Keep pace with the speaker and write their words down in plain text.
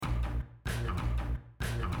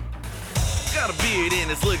got a beard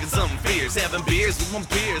and it's looking something fierce. Having beers with my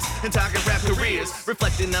peers and talking rap careers.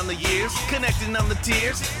 Reflecting on the years, connecting on the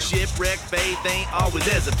tears. Shipwreck faith ain't always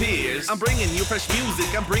as appears. I'm bringing you fresh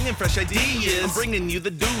music, I'm bringing fresh ideas. I'm bringing you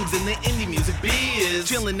the dudes in the indie music biz.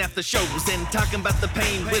 Chilling after shows and talking about the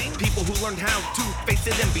pain with people who learned how to face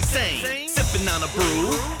it and be sane. Sipping on a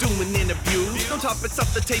brew, doing interviews. No topics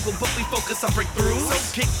off the table, but we focus on breakthroughs. So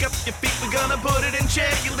kick up your feet, we're gonna put it in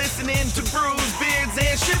check. You're listening to Brews, Beards,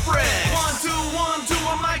 and Shipwrecks. 1, 2, 1, 2,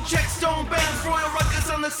 a mic check, stone bounce. Royal Ruckus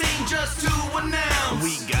on the scene just to announce.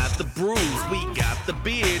 We got the brews, we got the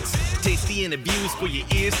beards. Tasty interviews for your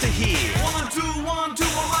ears to hear. 1, 2, 1, 2,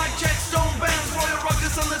 a mic check, stone bounce. Royal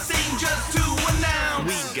Ruckus on the scene just to announce.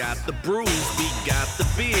 We got the brews, we got the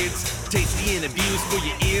beards. Tasty interviews for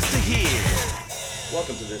your ears to hear.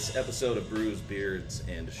 Welcome to this episode of Brews, Beards,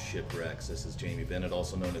 and Shipwrecks. This is Jamie Bennett,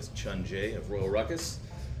 also known as Chun Jay of Royal Ruckus.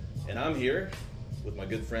 And I'm here with my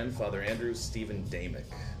good friend, Father Andrew Stephen Damick.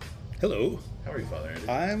 Hello. How are you, Father Andrew?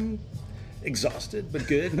 I'm exhausted, but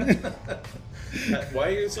good. Why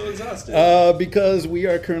are you so exhausted? Because we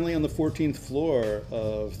are currently on the 14th floor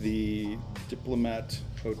of the Diplomat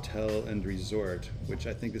Hotel and Resort, which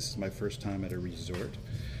I think this is my first time at a resort.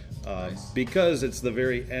 Nice. Because it's the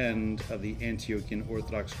very end of the Antiochian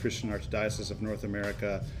Orthodox Christian Archdiocese of North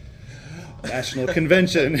America National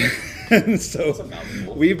Convention. And so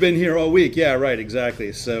we've been here all week. Yeah, right,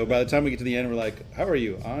 exactly. So by the time we get to the end, we're like, how are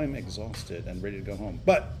you? I'm exhausted and ready to go home.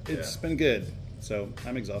 But it's been good. So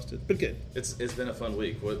I'm exhausted, but good. It's been a fun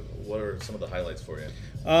week. What are some of the highlights for you?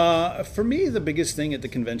 For me, the biggest thing at the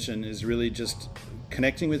convention is really just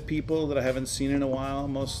connecting with people that I haven't seen in a while,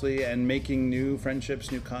 mostly, and making new friendships,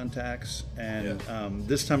 new contacts. And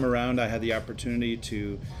this time around, I had the opportunity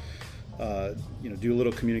to, do a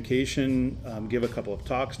little communication, give a couple of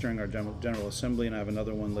talks during our General Assembly, and I have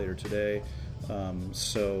another one later today.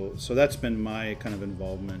 So that's been my kind of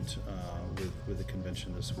involvement with the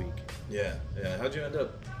convention this week. Yeah. How'd you end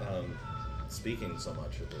up speaking so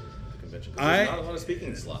much at the convention? There's not a lot of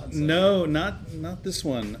speaking slots. No, not this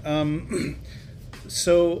one.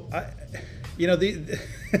 So I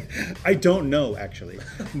don't know actually,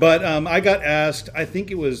 but I got asked. I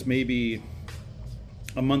think it was maybe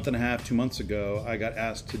a month and a half, 2 months ago. I got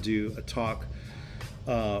asked to do a talk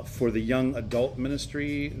for the young adult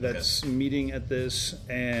ministry that's meeting at this,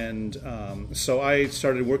 and so I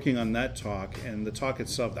started working on that talk. And the talk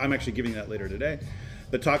itself, I'm actually giving that later today.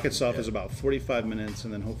 The talk itself is about 45 minutes,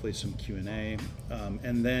 and then hopefully some Q&A,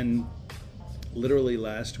 and then. Literally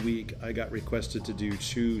last week, I got requested to do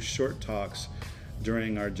 2 short talks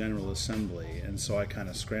during our General Assembly, and so I kind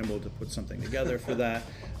of scrambled to put something together for that.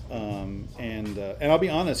 And I'll be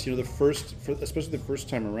honest, especially the first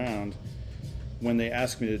time around, when they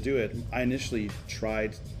asked me to do it, I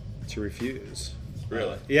tried to refuse.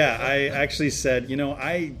 Really? I actually said,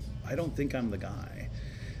 I don't think I'm the guy.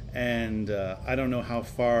 And I don't know how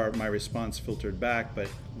far my response filtered back, but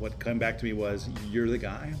what came back to me was, you're the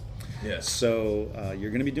guy. Yes. So you're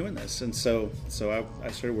going to be doing this, and so I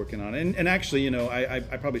started working on it. And actually,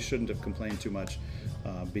 I probably shouldn't have complained too much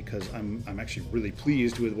because I'm actually really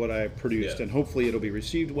pleased with what I produced, and hopefully it'll be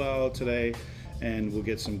received well today, and we'll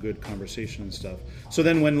get some good conversation and stuff. So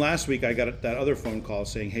then, when last week I got that other phone call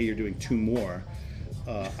saying, "Hey, you're doing 2 more,"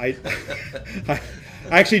 I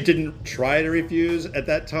actually didn't try to refuse at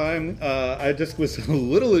that time. I just was a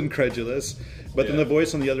little incredulous, but then the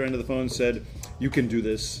voice on the other end of the phone said, "You can do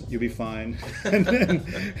this. You'll be fine." And then,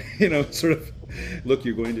 sort of, look,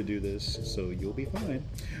 you're going to do this, so you'll be fine.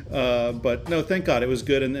 But no, thank God, it was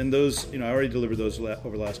good. And those, I already delivered those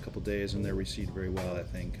over the last couple of days, and they're received very well, I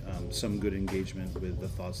think. Some good engagement with the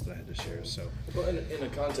thoughts that I had to share. So, well, in a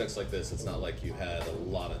context like this, it's not like you had a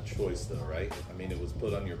lot of choice, though, right? I mean, it was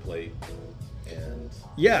put on your plate. And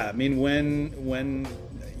yeah, I mean, when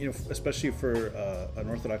especially for an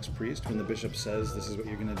Orthodox priest, when the bishop says this is what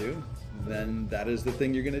you're going to do, then that is the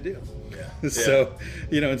thing you're going to do. Yeah. So,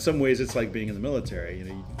 in some ways, it's like being in the military.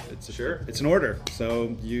 It's an order,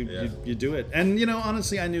 so you do it. And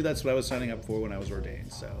honestly, I knew that's what I was signing up for when I was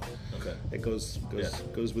ordained. So it goes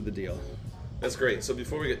with the deal. That's great. So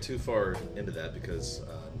before we get too far into that, because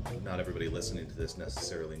not everybody listening to this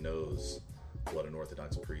necessarily knows what an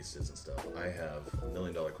Orthodox priest is and stuff, I have a $1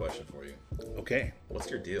 million question for you. Okay.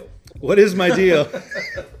 What's your deal? What is my deal?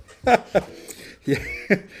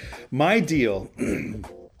 My deal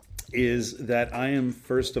is that I am,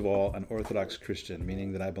 first of all, an Orthodox Christian,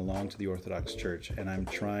 meaning that I belong to the Orthodox Church, and I'm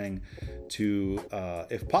trying to,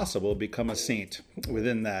 if possible, become a saint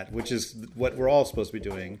within that, which is what we're all supposed to be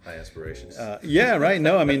doing. High aspirations. Yeah, right.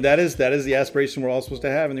 No, I mean, that is the aspiration we're all supposed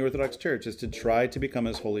to have in the Orthodox Church, is to try to become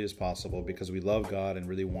as holy as possible, because we love God and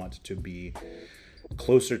really want to be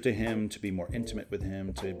closer to Him, to be more intimate with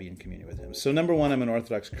Him, to be in communion with Him. So number one, I'm an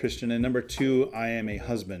Orthodox Christian, and number two, I am a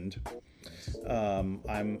husband.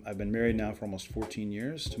 I've been married now for almost 14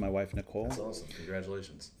 years to my wife, Nicole. That's awesome.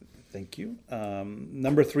 Congratulations. Thank you.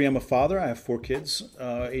 Number three, I'm a father. I have 4 kids,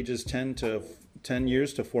 ages 10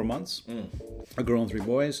 years to 4 months. A girl and 3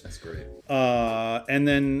 boys. That's great. And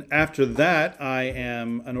then after that, I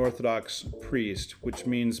am an Orthodox priest, which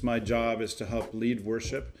means my job is to help lead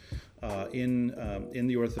worship in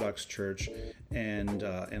the Orthodox Church, and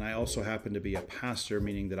I also happen to be a pastor,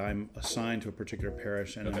 meaning that I'm assigned to a particular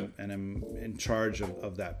parish, and I'm in charge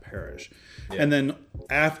of that parish. Yeah. And then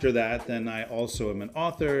after that, then I also am an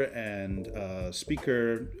author and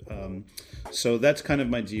speaker. So that's kind of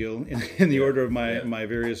my deal in the order of my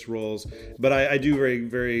various roles. But I do very,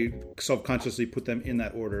 very self-consciously put them in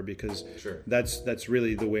that order, because that's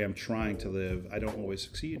really the way I'm trying to live. I don't always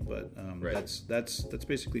succeed, but that's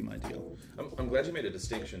basically my deal. I'm glad you made a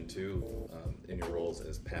distinction too in your roles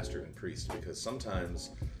as pastor and priest, because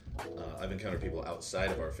sometimes I've encountered people outside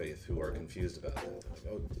of our faith who are confused about that. They're like,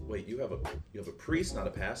 oh, wait, you have a priest, not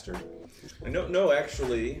a pastor? And no,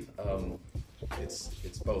 actually, it's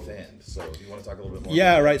both and. So do you want to talk a little bit more?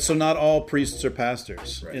 Yeah, right. So not all priests are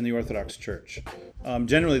pastors in the Orthodox Church.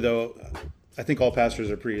 Generally, though, I think all pastors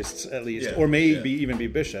are priests, at least, or even be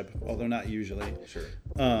bishop, although not usually. Sure.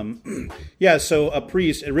 So a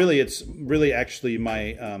priest, it's really actually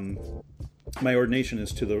my ordination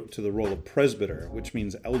is to the role of presbyter, which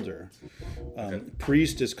means elder.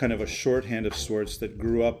 Priest is kind of a shorthand of sorts that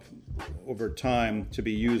grew up over time to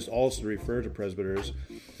be used also to refer to presbyters,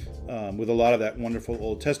 with a lot of that wonderful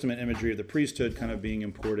Old Testament imagery of the priesthood kind of being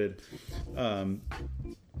imported.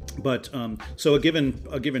 So a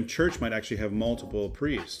given church might actually have multiple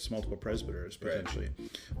priests, multiple presbyters potentially. Right.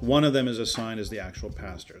 One of them is assigned as the actual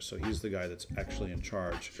pastor, so he's the guy that's actually in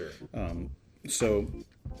charge. Sure. So,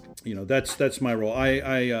 that's my role.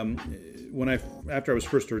 After I was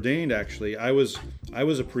first ordained, actually, I was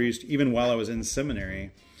a priest even while I was in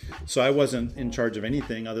seminary. So I wasn't in charge of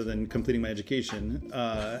anything other than completing my education.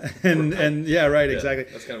 Exactly.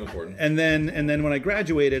 That's kind of important. And then when I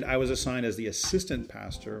graduated, I was assigned as the assistant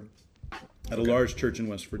pastor at a large church in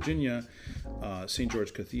West Virginia, St.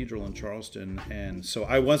 George Cathedral in Charleston. And so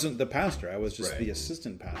I wasn't the pastor. I was just the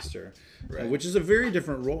assistant pastor, which is a very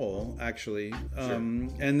different role, actually.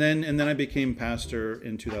 And then I became pastor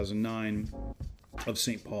in 2009 of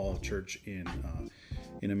St. Paul Church in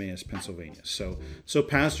Emmaus, Pennsylvania. So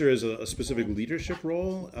pastor is a specific leadership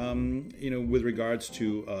role, with regards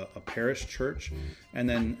to a parish church, and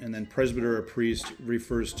then presbyter or priest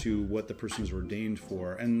refers to what the person is ordained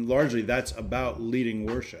for, and largely that's about leading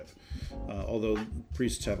worship. Although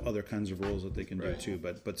priests have other kinds of roles that they can do too,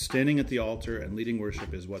 but standing at the altar and leading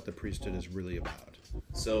worship is what the priesthood is really about.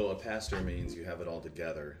 So a pastor means you have it all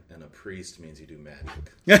together, and a priest means you do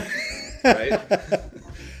magic, right?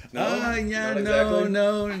 No,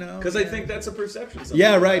 no. Because I think that's a perception.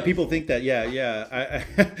 Yeah, right. People think that. Yeah.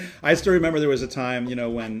 I still remember there was a time,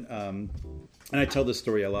 when, and I tell this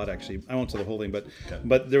story a lot, actually. I won't tell the whole thing, but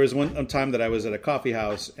there was one time that I was at a coffee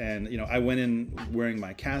house, and I went in wearing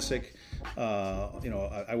my cassock.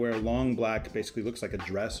 I wear a long black, basically looks like a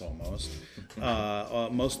dress almost,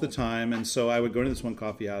 most of the time. And so I would go to this one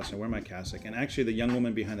coffee house and wear my cassock. And actually the young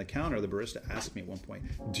woman behind the counter, the barista, asked me at one point,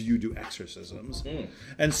 do you do exorcisms?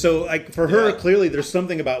 And so for her, clearly there's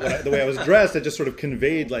something about the way I was dressed that just sort of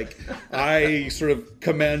conveyed I sort of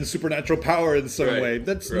command supernatural power in some way.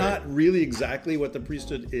 That's not really exactly what the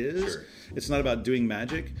priesthood is. Sure. It's not about doing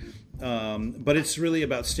magic. But it's really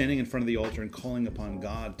about standing in front of the altar and calling upon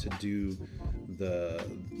God to do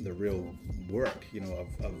the real work,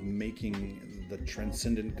 of making the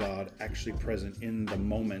transcendent God actually present in the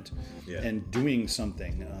moment and doing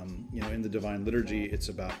something. In the Divine Liturgy, it's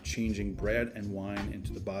about changing bread and wine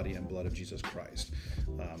into the body and blood of Jesus Christ.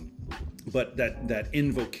 But that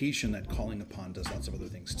invocation, that calling upon, does lots of other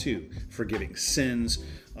things too. Forgiving sins,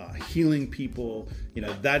 healing people,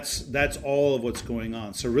 that's all of what's going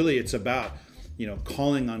on. So really it's about,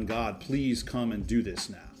 calling on God, please come and do this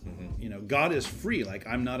now. Mm-hmm. God is free.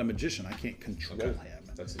 I'm not a magician. I can't control him.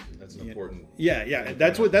 That's an important. Yeah.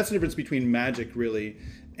 That's the difference between magic really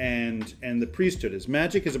and the priesthood is.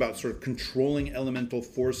 Magic is about sort of controlling elemental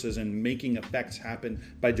forces and making effects happen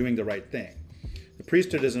by doing the right thing. The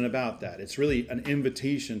priesthood isn't about that. It's really an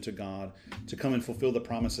invitation to God to come and fulfill the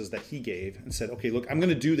promises that he gave and said, okay, look, I'm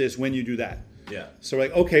going to do this when you do that. Yeah. So we're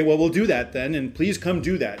like, okay, well, we'll do that then, and please come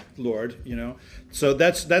do that, Lord. So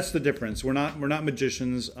that's the difference. We're not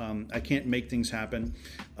magicians. I can't make things happen.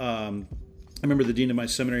 I remember the dean of my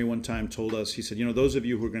seminary one time told us, he said, those of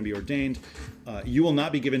you who are going to be ordained, you will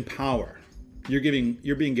not be given power. You're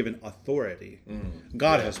being given authority.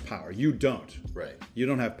 God has power. You don't. Right. You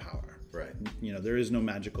don't have power. Right. There is no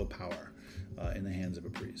magical power in the hands of a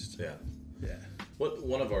priest. Yeah. Yeah.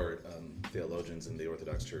 One of our theologians in the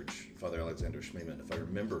Orthodox Church, Father Alexander Schmemann, if I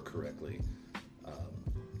remember correctly,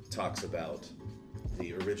 talks about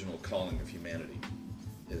the original calling of humanity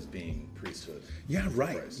as being priesthood. Yeah,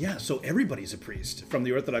 right. Christ. Yeah, so everybody's a priest from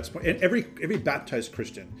the Orthodox point. And every baptized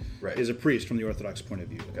Christian is a priest from the Orthodox point of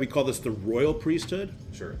view. Okay. We call this the royal priesthood.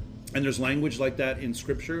 Sure. And there's language like that in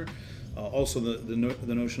Scripture. Also, the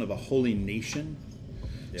notion of a holy nation.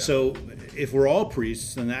 Yeah. So if we're all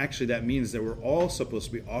priests, then actually that means that we're all supposed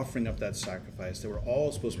to be offering up that sacrifice, that we're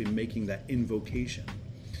all supposed to be making that invocation,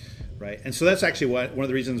 right? And so that's actually one of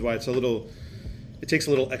the reasons why it takes a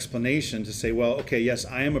little explanation to say, well, okay, yes,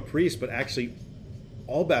 I am a priest, but actually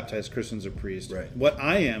all baptized Christians are priests. Right. What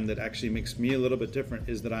I am that actually makes me a little bit different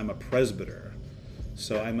is that I'm a presbyter.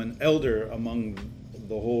 So I'm an elder among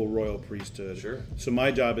the whole royal priesthood. Sure. So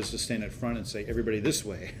my job is to stand at front and say, everybody this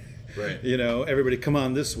way. Right. Everybody come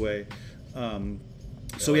on this way.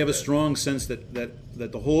 So we have a strong sense that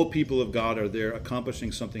the whole people of God are there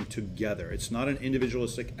accomplishing something together. It's not an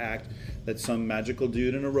individualistic act that some magical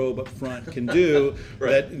dude in a robe up front can do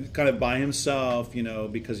that kind of by himself,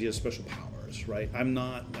 because he has special powers, right? I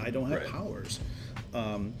don't have powers.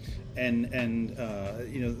 The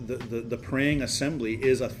praying assembly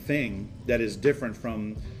is a thing that is different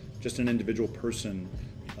from just an individual person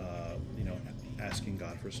asking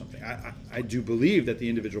God for something. I do believe that the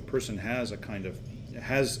individual person has a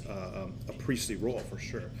priestly role for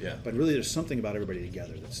sure. Yeah. But really, there's something about everybody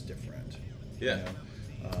together that's different. Yeah.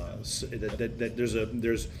 So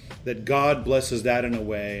that God blesses that in a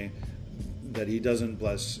way that He doesn't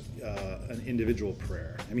bless an individual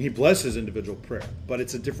prayer. I mean, He blesses individual prayer, but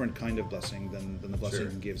it's a different kind of blessing than the blessing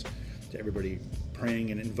He gives to everybody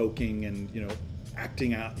praying and invoking and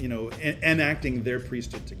acting out, enacting their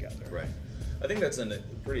priesthood together. Right. I think that's a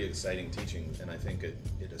pretty exciting teaching, and I think it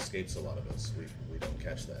escapes a lot of us. We don't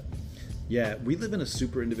catch that. Yeah, we live in a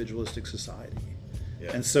super individualistic society.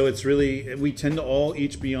 Yeah. And so it's really, we tend to all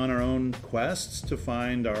each be on our own quests to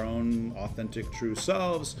find our own authentic, true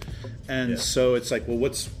selves. And so it's like, well,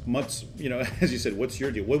 what's as you said, what's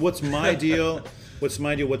your deal? What's my deal? What's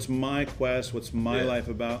my deal? What's my quest? What's my life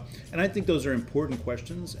about? And I think those are important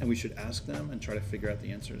questions, and we should ask them and try to figure out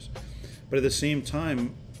the answers. But at the same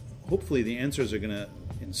time, hopefully the answers are going to,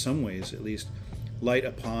 in some ways at least, light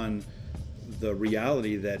upon the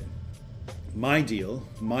reality that my deal,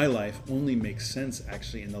 my life, only makes sense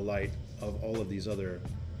actually in the light of all of these other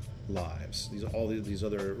lives, all these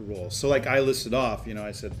other roles. So like I listed off,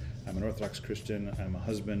 I said, I'm an Orthodox Christian, I'm a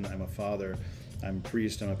husband, I'm a father, I'm a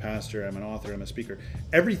priest, I'm a pastor, I'm an author, I'm a speaker.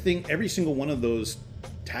 Every single one of those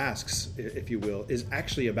tasks, if you will, is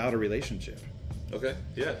actually about a relationship. Okay,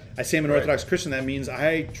 yeah. I say I'm an Orthodox Christian, that means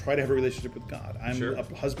I try to have a relationship with God. I'm Sure. a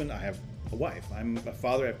husband, I have a wife. I'm a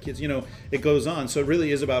father, I have kids. It goes on. So it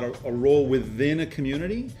really is about a role within a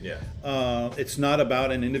community. Yeah. It's not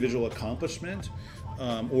about an individual accomplishment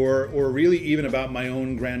or really even about my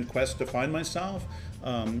own grand quest to find myself.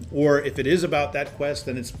 Or if it is about that quest,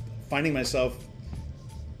 then it's finding myself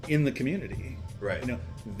in the community. Right.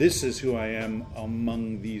 This is who I am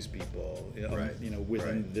among these people, within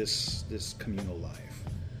Right. this communal life.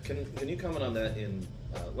 Can you comment on that?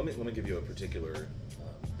 Let me give you a particular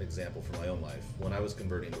example from my own life. When I was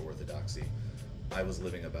converting to Orthodoxy, I was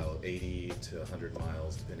living about 80 to 100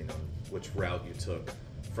 miles, depending on which route you took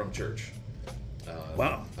from church.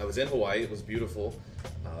 Wow. I was in Hawaii. It was beautiful.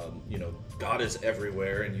 God is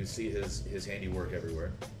everywhere, and you see His handiwork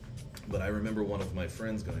everywhere. But I remember one of my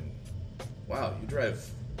friends going, "Wow, you drive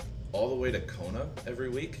all the way to Kona every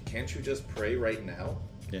week? Can't you just pray right now?"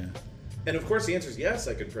 Yeah. And of course the answer is yes,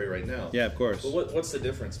 I could pray right now. Yeah, of course. But what's the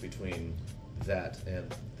difference between that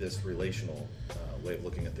and this relational way of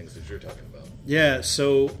looking at things that you're talking about? Yeah,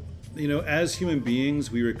 so, as human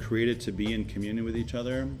beings, we were created to be in communion with each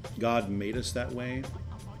other. God made us that way.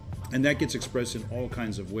 And that gets expressed in all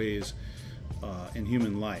kinds of ways in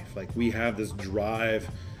human life. Like we have this drive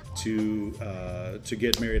to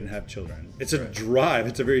get married and have children. It's a drive.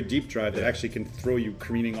 It's a very deep drive that actually can throw you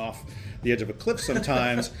careening off the edge of a cliff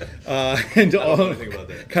sometimes, and all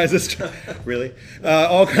kinds of stuff. Really,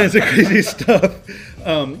 all kinds of crazy stuff.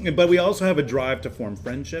 But we also have a drive to form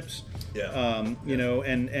friendships. You know,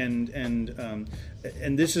 and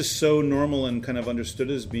this is so normal and kind of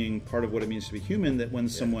understood as being part of what it means to be human, that when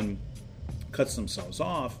someone cuts themselves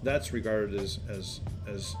off, that's regarded as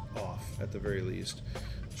off at the very least.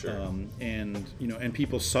 Sure. And you know, and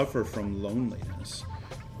people suffer from loneliness,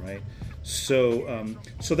 right? So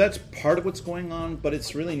that's part of what's going on, but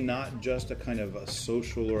it's really not just a kind of a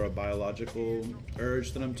social or a biological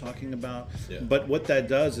urge that I'm talking about. Yeah. But what that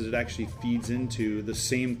does is it actually feeds into the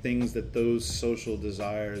same things that those social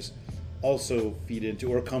desires also feed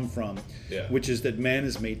into or come from, which is that man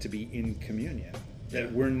is made to be in communion,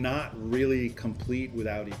 that we're not really complete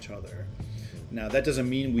without each other. Now, that doesn't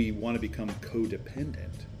mean we want to become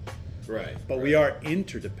codependent, but we are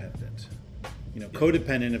interdependent. You know,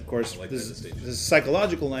 codependent, of course, this is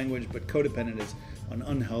psychological language, but codependent is an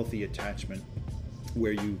unhealthy attachment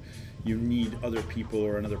where you need other people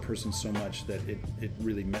or another person so much that it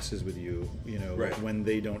really messes with you, you know, when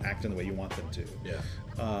they don't act in the way you want them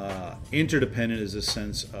to. Interdependent is a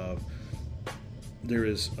sense of there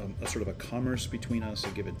is a sort of a commerce between us, a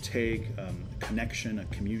give and take, a connection, a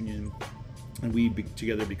communion. And we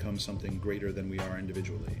together become something greater than we are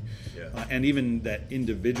individually. And even that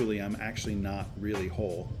individually, I'm actually not really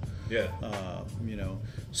whole. You know,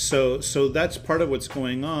 so that's part of what's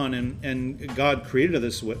going on. And God created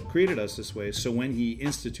us this way. So when He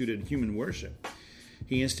instituted human worship,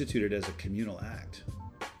 He instituted it as a communal act.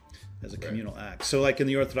 So like in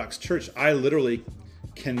the Orthodox Church, I literally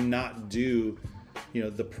cannot do, you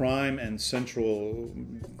know, the prime and central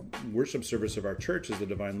worship service of our church is the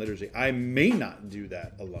Divine Liturgy. I may not do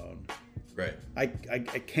that alone. I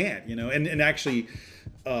can't, you know, and actually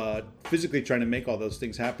physically trying to make all those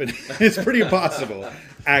things happen is pretty impossible,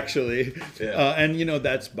 actually. And, you know,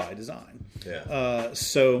 that's by design.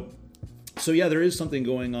 So there is something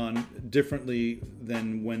going on differently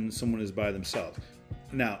than when someone is by themselves.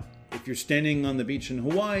 Now, if you're standing on the beach in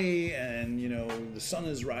Hawaii and, you know, the sun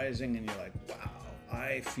is rising and you're like, wow,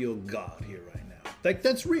 I feel God here right now. Like,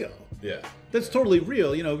 that's real. That's totally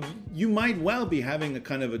real. You know, you might well be having a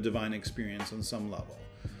kind of a divine experience on some level.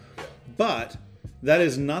 But that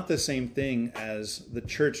is not the same thing as the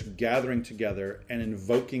church gathering together and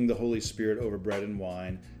invoking the Holy Spirit over bread and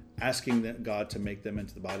wine, asking God to make them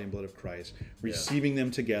into the body and blood of Christ, receiving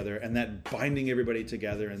them together, and that binding everybody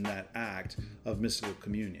together in that act of mystical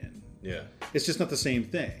communion. It's just not the same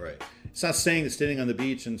thing. It's not saying that standing on the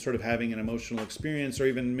beach and sort of having an emotional experience or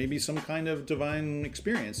even maybe some kind of divine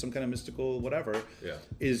experience, some kind of mystical whatever,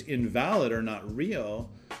 is invalid or not real,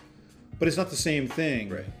 but it's not the same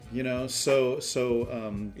thing. You know, so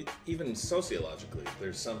even sociologically,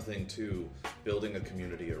 there's something to building a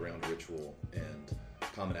community around ritual and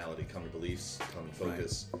commonality, common beliefs, common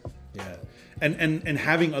focus. And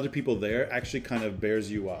having other people there actually kind of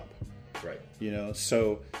bears you up. You know,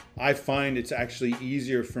 so I find it's actually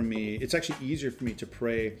easier for me to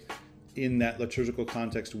pray in that liturgical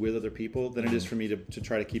context with other people than it is for me to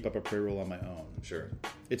try to keep up a prayer rule on my own.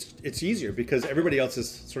 It's easier because everybody else is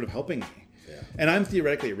sort of helping me. And I'm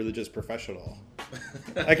theoretically a religious professional.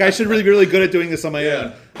 Like, I should really be really good at doing this on my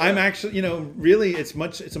own. I'm actually, you know, really it's a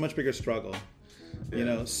much bigger struggle. You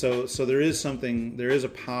know, so there is a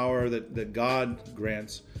power that God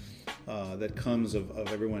grants that comes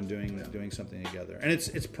of everyone doing something together, and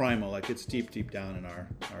it's primal, like it's deep down in our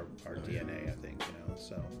DNA, I think, you know.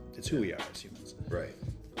 So it's who we are as humans.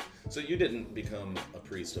 So you didn't become a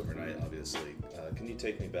priest overnight, obviously. Can you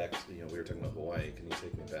take me back to, you know, we were talking about Hawaii. Can you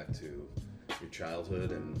take me back to your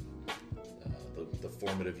childhood and the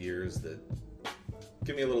formative years that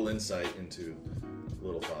give me a little insight into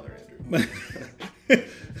little Father Andrew?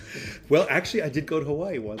 Well, actually, I did go to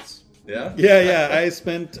Hawaii once. Yeah? I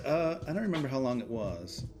spent, I don't remember how long it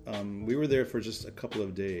was. We were there for just a couple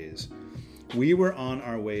of days. We were on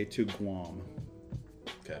our way to Guam.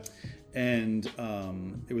 And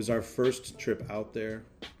it was our first trip out there,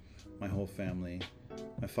 my whole family.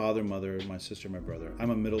 My father, mother, my sister, my brother. I'm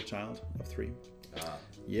a middle child of 3.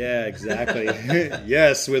 Yeah, exactly.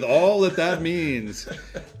 Yes, with all that means.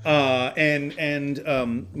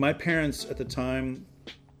 And my parents at the time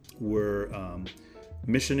were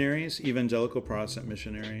missionaries, evangelical Protestant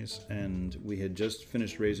missionaries, and we had just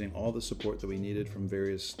finished raising all the support that we needed from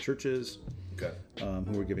various churches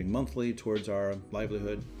who were giving monthly towards our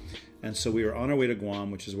livelihood. And so we were on our way to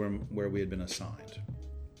Guam, which is where we had been assigned.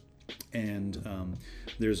 And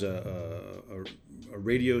there's a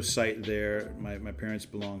radio site there. My parents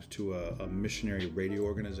belonged to a missionary radio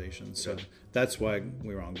organization, so that's why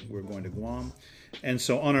we're going to Guam. And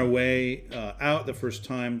so on our way out the first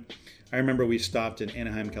time, I remember we stopped in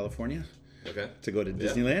Anaheim, California. Okay. To go to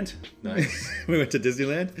Disneyland. Nice. We went to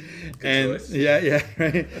Disneyland. Good choice. Yeah,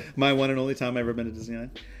 right. My one and only time I've ever been to Disneyland.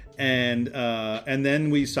 And then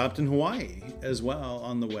we stopped in Hawaii as well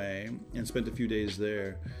on the way and spent a few days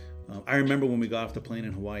there. I remember when we got off the plane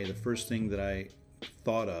in Hawaii, the first thing that I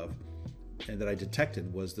thought of and that I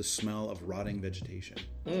detected was the smell of rotting vegetation.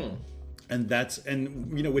 And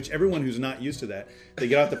which everyone who's not used to that, they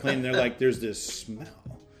get off the plane and they're like, there's this smell.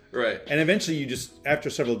 Right. And eventually you just, after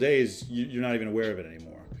several days, you're not even aware of it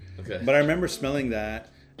anymore. Okay. But I remember smelling that,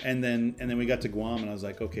 and then we got to Guam, and I was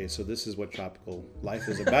like, okay, so this is what tropical life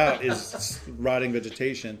is about, is rotting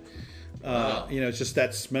vegetation. Wow. It's just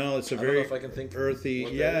that smell. It's a I very don't know if I can think earthy.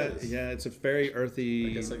 what Yeah, that is. yeah, it's a very earthy.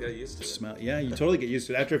 I guess I got used to it. Smell. Yeah, you totally get used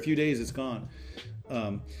to it. After a few days, it's gone.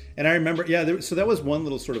 And I remember, so that was one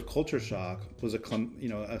little sort of culture shock. Was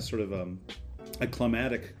a sort of a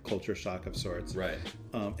climatic culture shock of sorts. Right.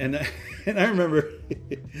 And I remember,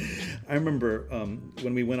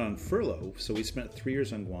 when we went on furlough. So we spent 3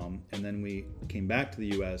 years on Guam, and then we came back to the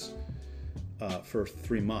U.S. For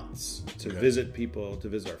 3 months to visit people, to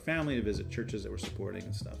visit our family, to visit churches that we're supporting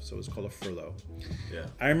and stuff. So it was called a furlough. Yeah.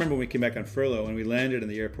 I remember when we came back on furlough and we landed in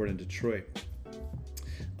the airport in Detroit.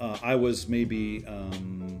 I was maybe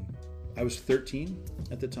I was 13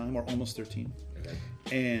 at the time, or almost 13. Okay.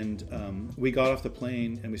 And we got off the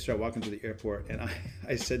plane and we started walking through the airport, and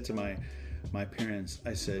I said to my parents,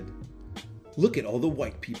 I said, look at all the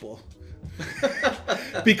white people.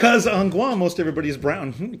 Because on Guam most everybody is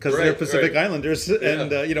brown because they're Pacific Islanders,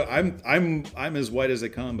 and I'm as white as they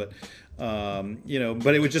come, but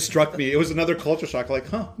but it just struck me. It was another culture shock,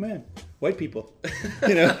 like, man, white people.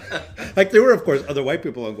 Like there were of course other white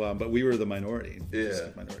people on Guam, but we were the minority.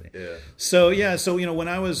 Minority. Yeah. So when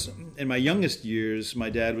I was in my youngest years,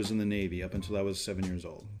 my dad was in the Navy up until I was 7 years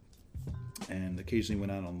old, and occasionally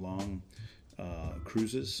went out on long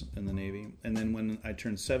cruises in the Navy. And then when I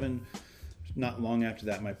turned 7, not long after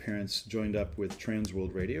that, my parents joined up with Trans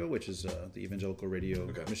World Radio, which is the evangelical radio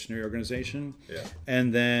missionary organization. Yeah.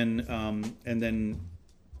 And then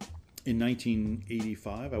in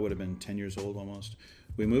 1985, I would have been 10 years old almost,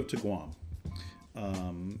 we moved to Guam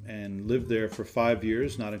and lived there for 5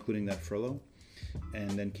 years, not including that furlough.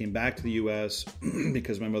 And then came back to the U.S.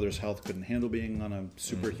 because my mother's health couldn't handle being on a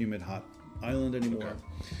super humid, hot island anymore. Okay.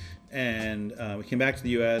 And we came back to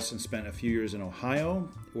the U.S. and spent a few years in Ohio,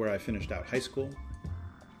 where I finished out high school.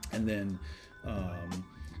 And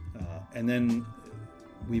then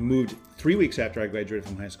we moved 3 weeks after I graduated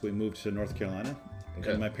from high school. We moved to North Carolina,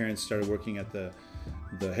 and my parents started working at the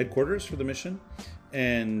headquarters for the mission.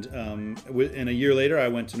 And a year later, I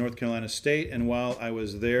went to North Carolina State. And while I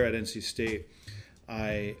was there at NC State,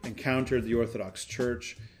 I encountered the Orthodox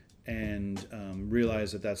Church and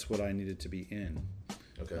realized that that's what I needed to be in.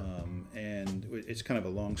 Okay. And it's kind of a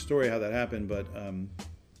long story how that happened, but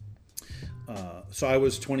so I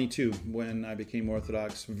was 22 when I became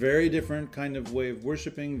Orthodox. Very different kind of way of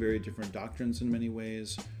worshiping, very different doctrines in many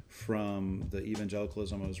ways from the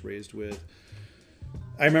evangelicalism I was raised with.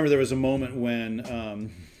 I remember there was a moment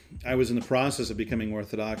when I was in the process of becoming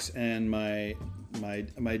Orthodox, and my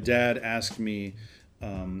dad asked me,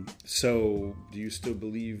 so do you still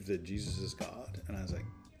believe that Jesus is God? And I was like,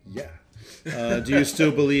 yeah. Do you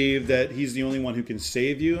still believe that he's the only one who can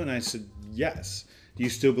save you? And I said, yes. Do you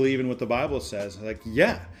still believe in what the Bible says? I'm like,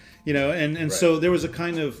 yeah. And so there was a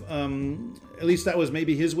kind of, at least that was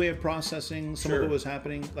maybe his way of processing some of what was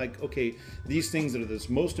happening. Like, okay, these things that are this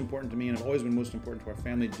most important to me and have always been most important to our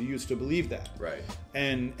family, do you still believe that? Right.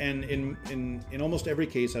 And in almost every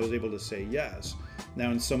case, I was able to say yes.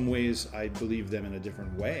 Now, in some ways, I believe them in a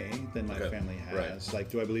different way than my family has. Right. Like,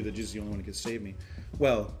 do I believe that Jesus is the only one who can save me?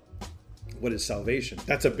 Well, what is salvation?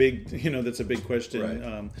 That's a big, that's a big question.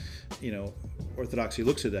 Right. Orthodoxy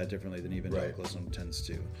looks at that differently than evangelicalism tends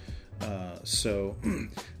to. So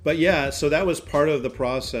that was part of the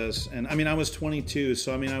process. And I mean, I was 22,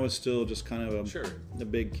 so I mean, I was still just kind of a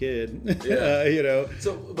big kid. Yeah.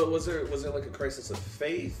 So, but was there like a crisis of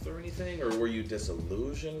faith or anything, or were you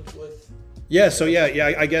disillusioned with? Yeah. So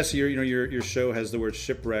I guess your show has the word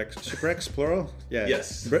shipwrecks plural. Yeah.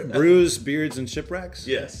 Yes. Brews, beards, and shipwrecks.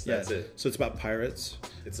 Yes, that's it. So it's about pirates.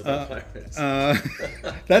 It's about pirates.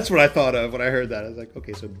 That's what I thought of when I heard that. I was like,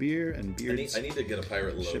 okay, so beer and beards. I need to get a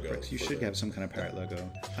pirate logo. Shipwrecks. You should have some kind of pirate logo,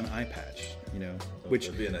 an eye patch. You know, which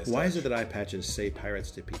that'd be a nice why is touch. it that eye patches say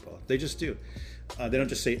pirates to people? They just do. They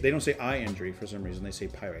don't say eye injury for some reason. They say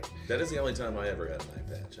pirate. That is the only time I ever had an eye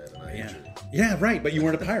patch. I had an eye injury. Yeah, right. But you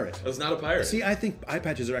weren't a pirate. I was not a pirate. See, I think eye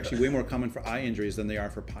patches are actually way more common for eye injuries than they are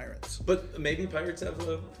for pirates. But maybe pirates have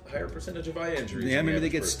a higher percentage of eye injuries. Yeah, than the maybe they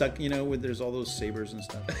average get person. stuck, you know, with there's all those sabers and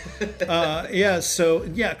stuff. So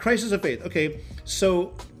crisis of faith. Okay,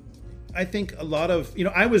 so I think a lot of, you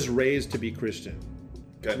know, I was raised to be Christian,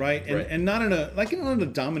 Okay, right? And not in a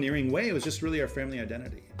domineering way. It was just really our family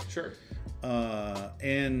identity. Sure.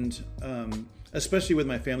 Especially with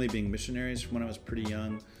my family being missionaries from when I was pretty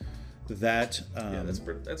young, that's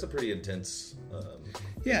That's a pretty intense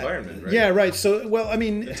environment, right? Yeah, right. So, well, I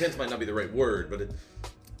mean, Intense might not be the right word, but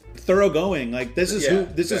thoroughgoing. Like this is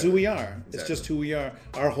exactly. who we are. It's just who we are.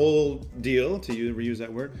 Our whole deal, to reuse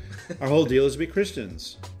that word, our whole deal is to be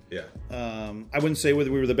Christians. yeah. I wouldn't say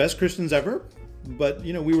whether we were the best Christians ever, but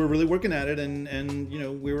you know, we were really working at it, and you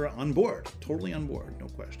know, we were on board, totally on board, no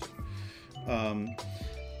question.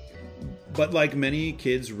 But like many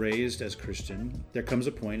kids raised as Christian, there comes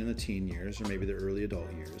a point in the teen years, or maybe the early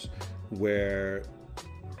adult years, where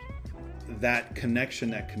that connection,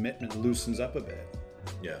 that commitment loosens up a bit.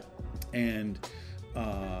 Yeah. And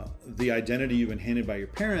the identity you've been handed by your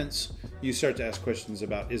parents, you start to ask questions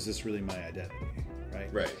about, is this really my identity?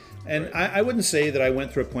 Right. And right. I wouldn't say that I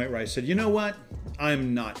went through a point where I said, you know what,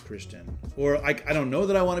 I'm not Christian, or I don't know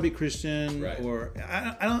that I want to be Christian, Right. or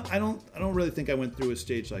I don't really think I went through a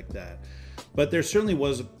stage like that. But there certainly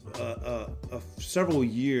was several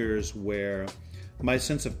years where my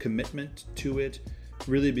sense of commitment to it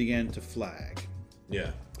really began to flag.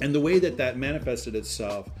 Yeah. And the way that manifested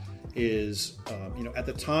itself is, you know, at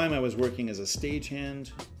the time I was working as a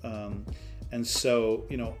stagehand, and so,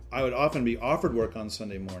 you know, I would often be offered work on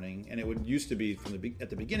Sunday morning, and it would used to be at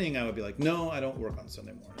the beginning I would be like, no, I don't work on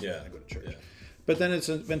Sunday morning. Yeah. I go to church. Yeah. But then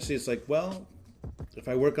eventually it's like, well, if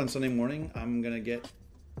I work on Sunday morning, I'm gonna get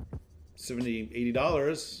 $70,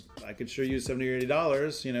 $80. I could sure use $70 or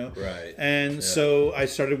 $80, you know. Right. And so I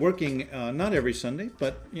started working not every Sunday,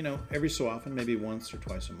 but you know, every so often, maybe once or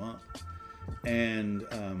twice a month. And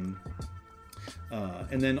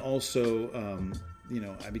then also, you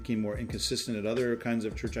know, I became more inconsistent at other kinds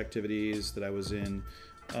of church activities that I was in.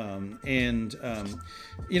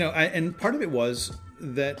 You know, and part of it was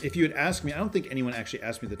that if you had asked me, I don't think anyone actually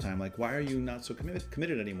asked me at the time, like, why are you not so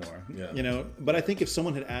committed anymore? Yeah. You know, but I think if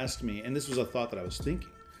someone had asked me, and this was a thought that I was thinking,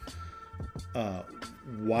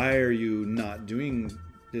 why are you not doing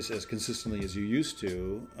this as consistently as you used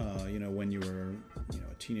to, you know, when you were, you know,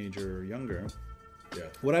 a teenager or younger? Yeah.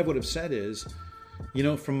 What I would have said is, you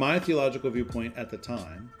know, from my theological viewpoint at the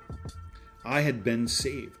time, I had been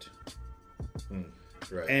saved.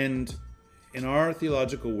 Right. And in our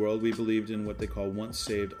theological world, we believed in what they call once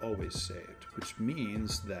saved, always saved, which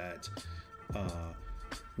means that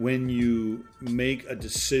when you make a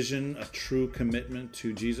decision, a true commitment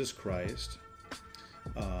to Jesus Christ,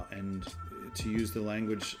 and to use the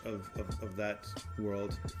language of that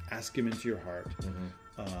world, ask Him into your heart.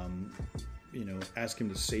 You know, ask Him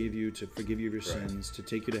to save you, to forgive you of your sins, to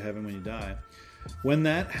take you to heaven when you die. When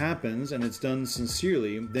that happens and it's done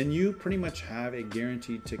sincerely, then you pretty much have a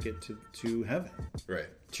guaranteed ticket to heaven. Right.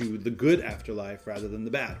 To the good afterlife rather than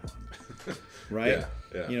the bad one. Right?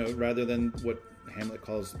 Yeah. You know, rather than what Hamlet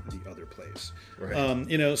calls the other place. Right.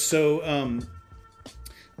 You know, so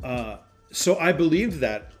I believed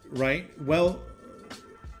that, right? Well,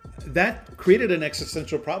 that created an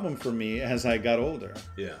existential problem for me as I got older.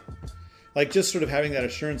 Yeah. Like, just sort of having that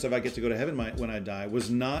assurance of I get to go to heaven when I die was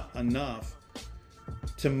not enough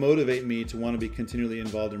to motivate me to want to be continually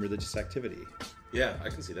involved in religious activity. Yeah, I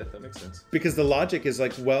can see that. That makes sense. Because the logic is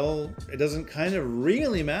like, well, it doesn't kind of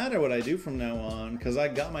really matter what I do from now on because I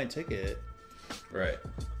got my ticket. Right.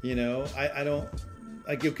 You know, I don't...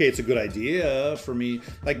 Like, okay, it's a good idea for me.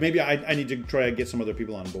 Like, maybe I need to try to get some other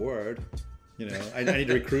people on board. You know, I need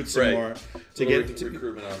to recruit some Right. more to get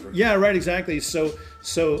recruitment offer. Yeah, right, exactly. So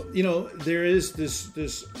you know, there is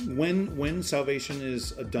this when salvation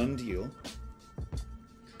is a done deal,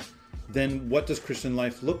 then what does Christian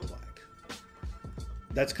life look like?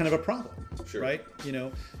 That's kind of a problem, Sure. right? You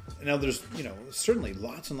know, now there's, you know, certainly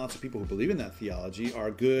lots and lots of people who believe in that theology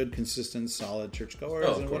are good, consistent, solid churchgoers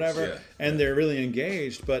of and course, whatever, yeah. and they're really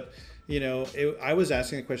engaged, but you know, I was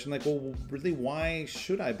asking a question like, well, really, why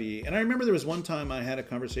should I be? And I remember there was one time I had a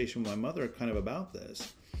conversation with my mother kind of about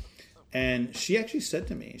this. And she actually said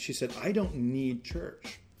to me, she said, I don't need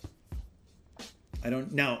church. I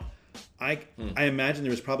imagine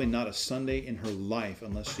there was probably not a Sunday in her life,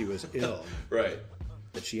 unless she was ill, Right.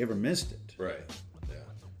 that she ever missed it. Right. Yeah.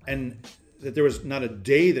 And that there was not a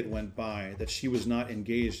day that went by that she was not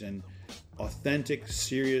engaged in authentic,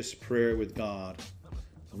 serious prayer with God,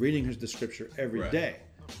 reading the scripture every day.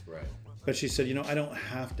 Right. But she said, I don't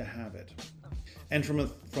have to have it. And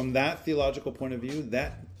from that theological point of view,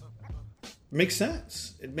 that makes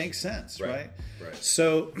sense. It makes sense, right? Right.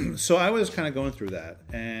 So I was kind of going through that,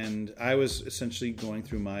 and I was essentially going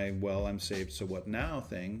through my I'm saved, so what now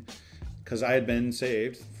thing, because I had been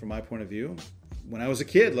saved from my point of view when I was a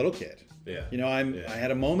kid, little kid. Yeah. I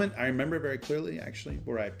had a moment, I remember very clearly actually,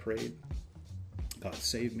 where I prayed, God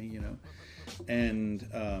save me, and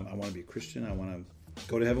I want to be a Christian. I want to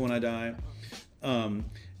go to heaven when I die.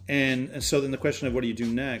 And so then the question of what do you do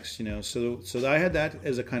next, so I had that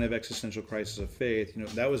as a kind of existential crisis of faith.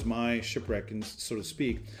 That was my shipwreck, so to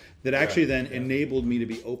speak, that actually then enabled me to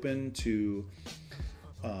be open to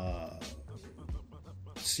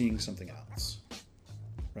seeing something else,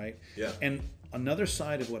 right? Yeah. And another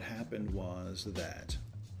side of what happened was that,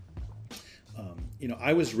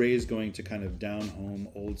 I was raised going to kind of down-home,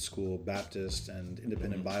 old-school Baptist and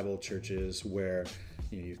independent Bible churches where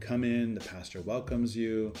you come in, the pastor welcomes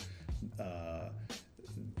you, there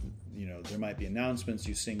might be announcements,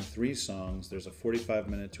 you sing 3 songs, there's a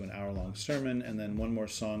 45-minute to an hour-long sermon, and then one more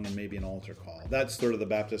song and maybe an altar call. That's sort of the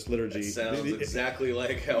Baptist liturgy. That sounds exactly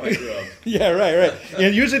like how I grew up. Yeah, right.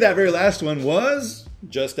 And usually that very last one was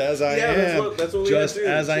Just As I Am. That's what we Just had to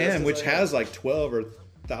do. As I Am, As which has like 12 or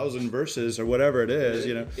 1,000 verses or whatever it is,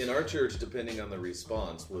 In our church, depending on the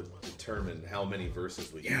response, would determine how many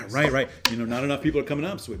verses we use. Yeah, right. Not enough people are coming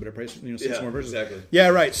up, so we better pray 6 more verses. Exactly. Yeah,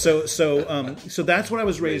 right. So that's what I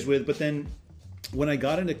was raised with. But then, when I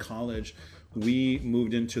got into college, we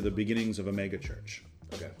moved into the beginnings of a mega church.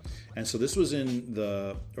 Okay. And so this was in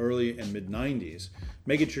the early and mid 90s.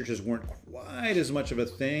 Mega churches weren't quite as much of a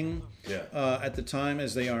thing at the time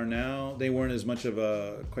as they are now. They weren't as much of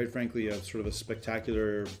a, quite frankly, a sort of a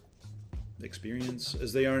spectacular experience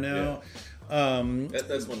as they are now.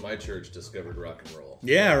 That's when my church discovered rock and roll.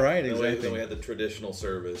 Yeah, right, exactly. Then we had the traditional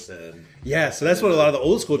service and so that's what a lot of the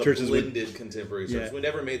old school churches blended contemporary service. We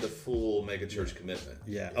never made the full mega church commitment.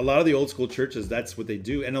 Yeah, a lot of the old school churches, that's what they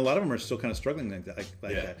do, and a lot of them are still kind of struggling like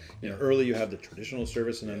that. Early you have the traditional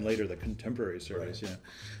service, and then later the contemporary service. Right.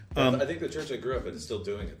 I think the church I grew up in is still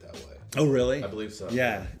doing it that way. Oh, really? I believe so.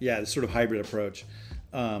 Yeah, the sort of hybrid approach.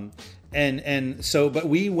 And so, but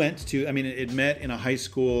we went to, it met in a high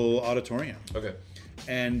school auditorium. Okay.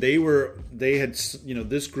 And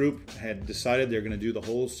this group had decided they're going to do the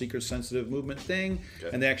whole seeker-sensitive movement thing,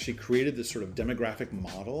 and they actually created this sort of demographic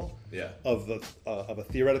model of a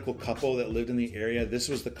theoretical couple that lived in the area. This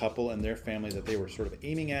was the couple and their family that they were sort of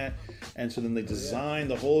aiming at, and so then they designed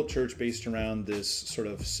the whole church based around this sort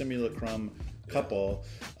of simulacrum couple.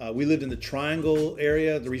 We lived in the Triangle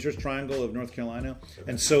area, the Research Triangle of North Carolina,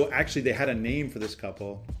 and so actually they had a name for this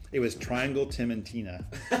couple. It was Triangle Tim and Tina.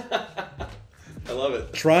 I love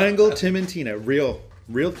it. Triangle Tim and Tina, real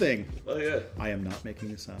thing. Oh yeah. I am not making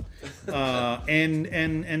this up.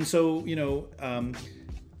 And so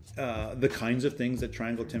the kinds of things that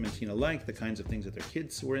Triangle Tim and Tina liked, the kinds of things that their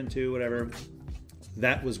kids were into, whatever.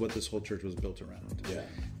 That was what this whole church was built around. Yeah.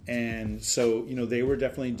 And so they were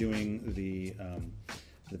definitely doing the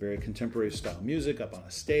very contemporary style music up on a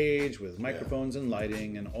stage with microphones and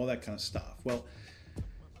lighting and all that kind of stuff. Well,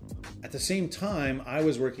 at the same time, I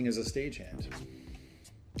was working as a stagehand.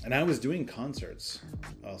 And I was doing concerts,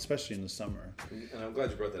 especially in the summer. And I'm glad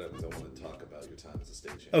you brought that up because I want to talk about your time as a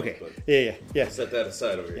stagehand. Okay. But yeah. Set that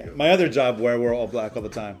aside over here. My other job where we're all black all the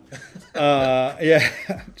time.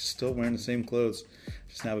 Still wearing the same clothes.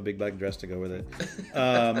 Just have a big black dress to go with it.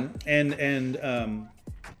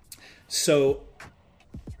 So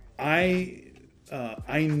I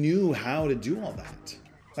knew how to do all that.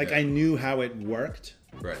 I knew how it worked.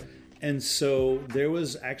 Right. And so there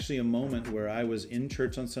was actually a moment where I was in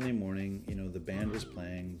church on Sunday morning. The band was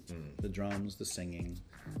playing, the drums, the singing,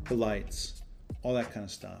 the lights, all that kind of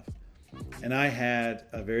stuff. And I had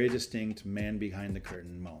a very distinct man behind the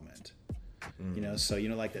curtain moment.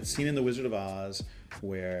 Like that scene in The Wizard of Oz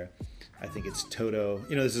where I think it's Toto.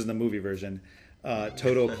 This is in the movie version.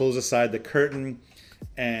 Toto pulls aside the curtain,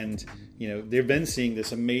 and they've been seeing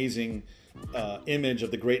this amazing image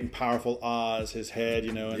of the great and powerful Oz, his head,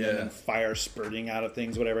 and then fire spurting out of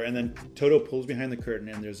things, whatever. And then Toto pulls behind the curtain,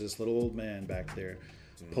 and there's this little old man back there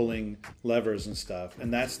pulling levers and stuff,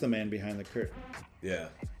 and that's the man behind the curtain. Yeah.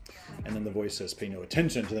 And then the voice says, "Pay no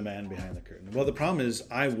attention to the man behind the curtain." Well, the problem is,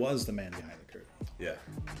 I was the man behind the curtain. Yeah.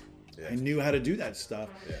 I knew how to do that stuff.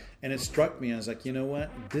 Yeah. And it struck me, I was like, you know what?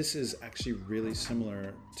 This is actually really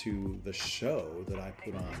similar to the show that I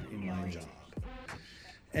put on in my job.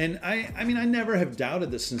 And I mean, I never have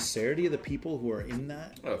doubted the sincerity of the people who are in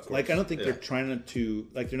that. Oh, of course. Like, I don't think they're trying to,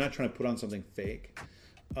 like, they're not trying to put on something fake.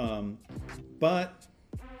 But,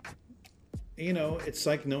 you know, it's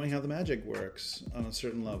like knowing how the magic works on a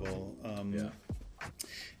certain level.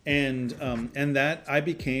 And that I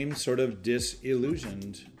became sort of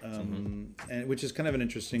disillusioned, and which is kind of an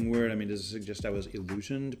interesting word. I mean, does it suggest I was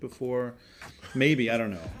illusioned before? Maybe, I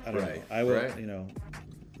don't know. I don't know. I will, you know,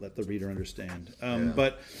 let the reader understand.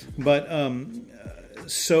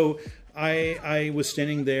 So I was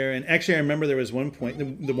standing there, and actually I remember there was one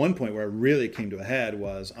point. The one point where it really came to a head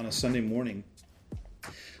was on a Sunday morning.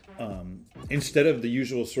 Instead of the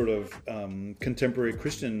usual sort of contemporary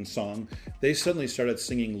Christian song, they suddenly started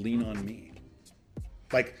singing "Lean on Me,"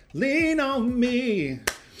 like "Lean on me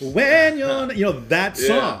when you're," you know, that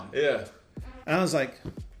song. Yeah. And I was like,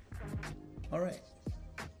 "All right,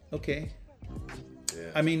 okay."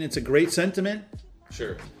 Yeah. I mean, it's a great sentiment,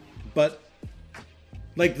 Sure. but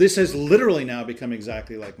like this has literally now become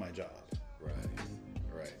exactly like my job.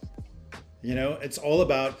 Right. You know, it's all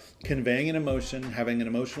about conveying an emotion, having an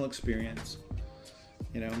emotional experience,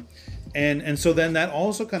 you know. And so then that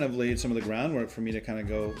also kind of laid some of the groundwork for me to kind of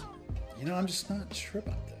go, you know, I'm just not sure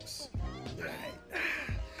about this.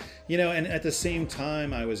 You know, and at the same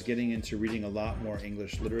time, I was getting into reading a lot more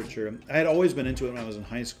English literature. I had always been into it when I was in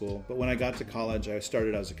high school, but when I got to college, I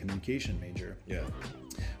started as a communication major. Yeah.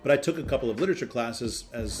 But I took a couple of literature classes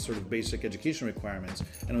as sort of basic education requirements,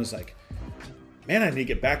 and I was like, man, I need to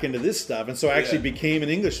get back into this stuff. And so I actually became an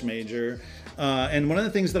English major. And one of the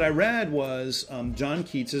things that I read was John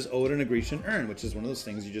Keats's Ode on a Grecian Urn, which is one of those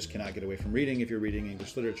things you just cannot get away from reading if you're reading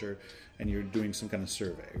English literature and you're doing some kind of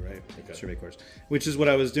survey, right? Okay. Survey course, which is what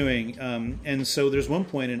I was doing. And so there's one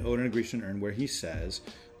point in Ode on a Grecian Urn where he says,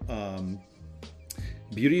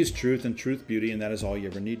 beauty is truth and truth beauty, and that is all you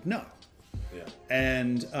ever need to know. Yeah.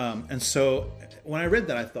 And so when I read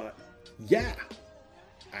that, I thought, yeah,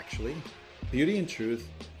 actually, beauty and truth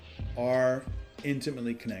are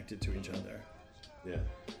intimately connected to each other. Yeah.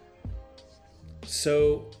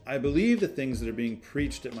 So I believe the things that are being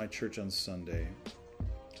preached at my church on Sunday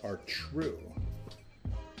are true.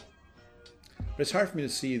 But it's hard for me to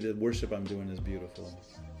see the worship I'm doing as beautiful.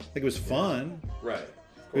 Like, it was fun. Right.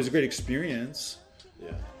 It was a great experience.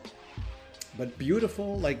 Yeah. But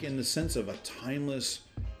beautiful, like in the sense of a timeless,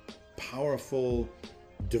 powerful,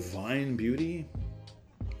 divine beauty?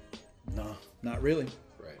 No, not really.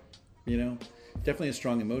 Right. You know, definitely a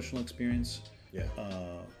strong emotional experience. Yeah.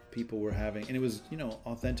 People were having, and it was, you know,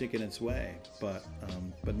 authentic in its way, but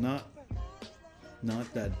not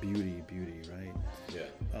that beauty, right? Yeah.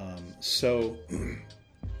 So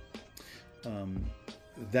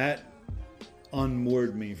that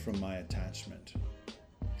unmoored me from my attachment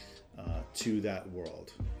to that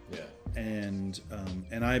world. Yeah. And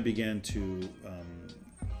I began to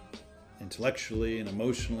intellectually and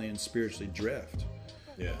emotionally and spiritually drift.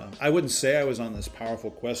 Yeah. I wouldn't say I was on this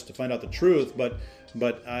powerful quest to find out the truth, but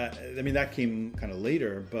I mean, that came kind of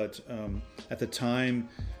later. But at the time,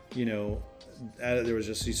 you know, there was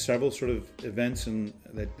just these several sort of events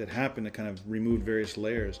that happened that kind of removed various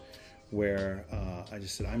layers, where I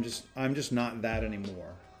just said, I'm just not that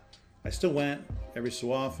anymore. I still went every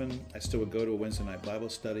so often. I still would go to a Wednesday night Bible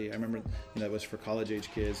study. I remember, you know, that was for college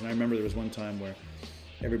age kids, and I remember there was one time where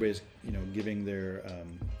everybody's, you know, giving their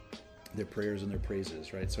prayers and their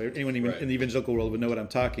praises, right? So anyone in the evangelical world would know what I'm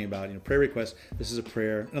talking about. You know, prayer request. This is a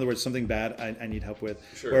prayer. In other words, something bad I need help with,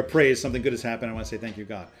 or a praise, something good has happened. I want to say thank you,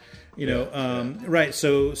 God. You know, right?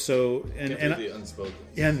 So and the unspoken.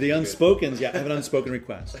 Yeah, and the unspokens. Yeah, I have an unspoken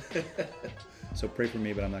request. So pray for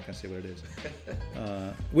me, but I'm not going to say what it is.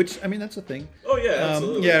 Which, I mean, that's a thing. Oh yeah,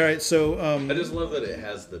 absolutely. Yeah, right. So I just love that it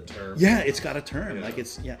has the term. Yeah, it's got a term. Yeah. Like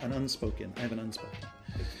it's an unspoken. I have an unspoken.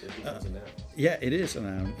 It becomes a noun. Yeah, it is a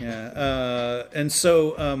noun. Yeah, and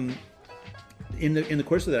so in the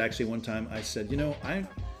course of that, actually, one time I said, you know,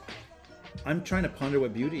 I'm trying to ponder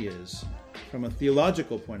what beauty is from a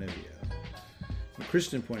theological point of view, from a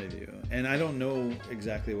Christian point of view, and I don't know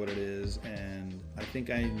exactly what it is, and I think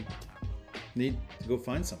I need to go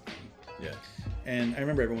find something. Yeah. And I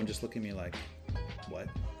remember everyone just looking at me like, what?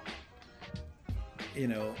 You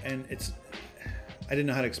know, and I didn't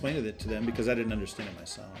know how to explain it to them because I didn't understand it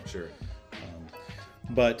myself. Sure.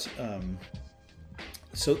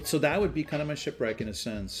 So that would be kind of my shipwreck in a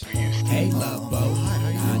sense. Hey, love boat,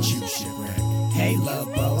 not you shipwreck. Hey,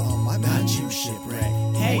 love boat, not you shipwreck.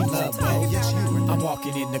 Hey, love boat, I'm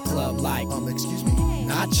walking in the club like, excuse me,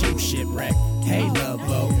 not you shipwreck. Hey, love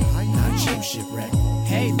boat, not you shipwreck.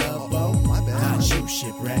 Hey, love boat, not you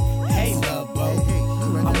shipwreck. Hey, love boat,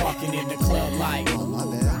 I'm walking in the club like,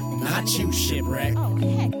 not not you, shipwreck. Oh,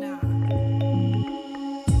 heck nah.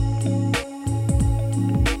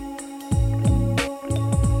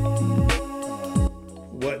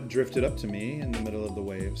 What drifted up to me in the middle of the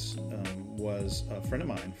waves was a friend of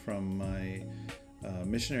mine from my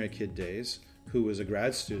missionary kid days, who was a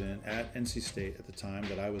grad student at NC State at the time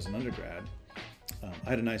that I was an undergrad. I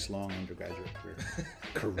had a nice long undergraduate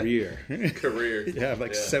career. Career. Yeah,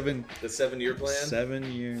 like 7. The 7-year plan?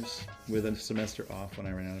 7 years with a semester off when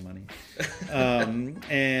I ran out of money.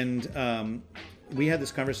 We had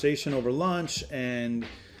this conversation over lunch and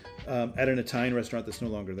at an Italian restaurant that's no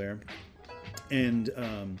longer there. And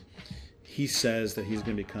he says that he's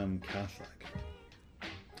going to become Catholic.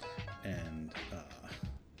 And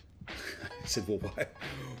I said, well,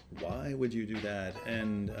 why would you do that?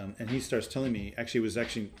 And he starts telling me,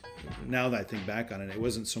 now that I think back on it, it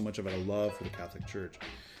wasn't so much about a love for the Catholic Church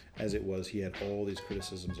as it was he had all these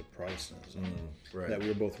criticisms of Protestantism that we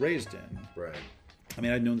were both raised in. Right. I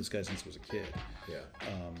mean, I'd known this guy since I was a kid. Yeah.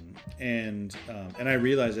 And I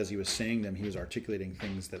realized as he was saying them, he was articulating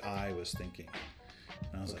things that I was thinking.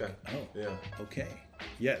 And I was like, oh, yeah. Okay.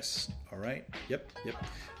 Yes. All right. Yep.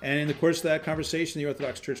 And in the course of that conversation, the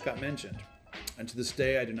Orthodox Church got mentioned. And to this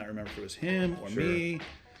day, I do not remember if it was him or me.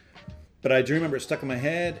 But I do remember it stuck in my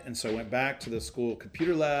head. And so I went back to the school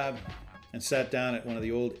computer lab and sat down at one of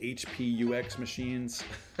the old HP UX machines.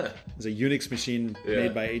 It was a Unix machine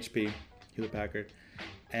made by HP, Hewlett Packard.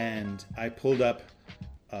 And I pulled up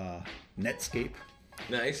Netscape.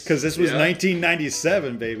 Nice. Because this was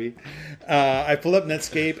 1997, baby. I pulled up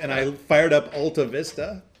Netscape and I fired up Alta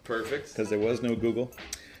Vista. Perfect. Because there was no Google.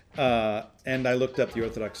 And I looked up the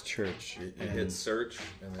Orthodox Church. You hit search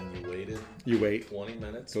and then you waited. You wait 20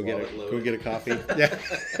 minutes. Go get a coffee. Yeah,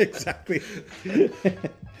 exactly.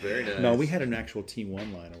 Very nice. No, we had an actual T1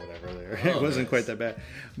 line or whatever there. It wasn't quite that bad.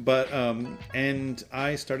 But and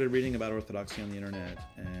I started reading about Orthodoxy on the internet,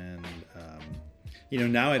 and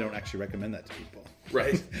now I don't actually recommend that to people.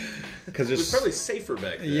 Right. Because it was probably safer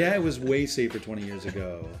back then. Yeah, it was way safer 20 years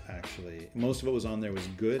ago, actually. Most of what was on there was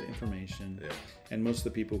good information. Yeah. And most of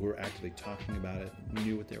the people who were actively talking about it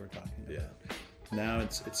knew what they were talking about. Yeah. Now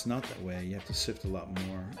it's not that way. You have to sift a lot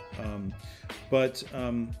more.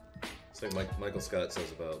 It's like Michael Scott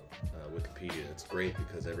says about Wikipedia. It's great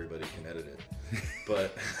because everybody can edit it.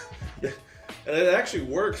 But and it actually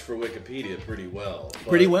works for Wikipedia pretty well.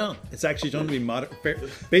 Pretty well. It's actually shown to be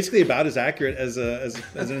basically about as accurate as an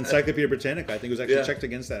Encyclopedia Britannica. I think it was actually checked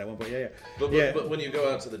against that at one point. Yeah. But when you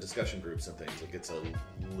go out to the discussion groups and things, it gets a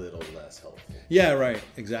little less helpful. Yeah, right.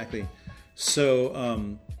 Exactly.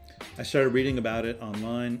 So I started reading about it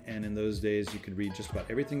online, and in those days you could read just about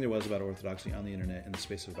everything there was about Orthodoxy on the internet in the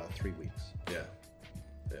space of about 3 weeks. Yeah.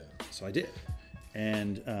 So I did.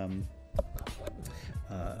 And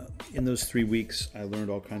in those 3 weeks, I learned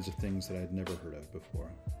all kinds of things that I'd never heard of before,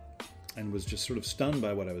 and was just sort of stunned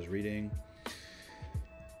by what I was reading.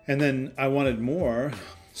 And then I wanted more,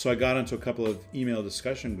 so I got into a couple of email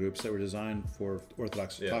discussion groups that were designed for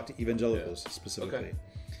Orthodox to talk to evangelicals specifically.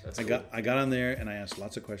 Okay. I got on there and I asked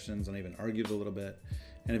lots of questions, and I even argued a little bit.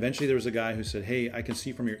 And eventually there was a guy who said, hey, I can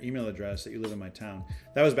see from your email address that you live in my town.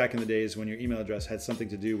 That was back in the days when your email address had something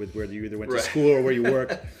to do with where you either went to school or where you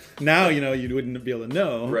worked. Now, you wouldn't be able to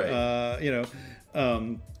know. Right.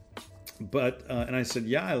 And I said,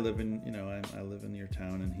 yeah, I live in your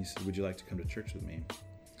town. And he said, would you like to come to church with me?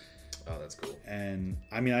 Oh, that's cool. And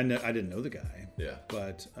I mean, I didn't know the guy. Yeah.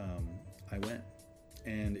 But I went.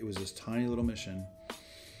 And it was this tiny little mission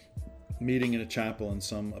meeting in a chapel in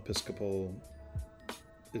some Episcopal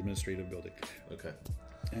administrative building. Okay.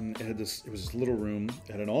 And it was this little room.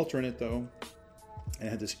 It had an altar in it though, and it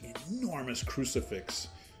had this enormous crucifix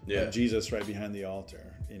of Jesus right behind the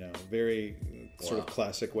altar. Very sort of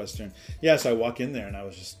classic Western. Yeah, so I walk in there and I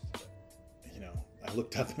was just, I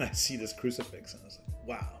looked up and I see this crucifix and I was like,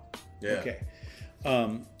 wow. Yeah. Okay.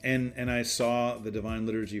 And I saw the Divine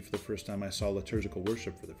Liturgy for the first time. I saw liturgical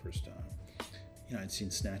worship for the first time. I'd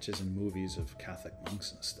seen snatches in movies of Catholic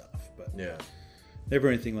monks and stuff, but never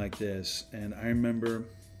anything like this. And I remember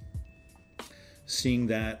seeing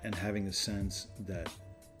that and having the sense that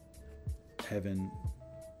heaven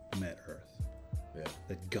met earth. Yeah.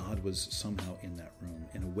 That God was somehow in that room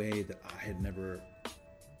in a way that I had never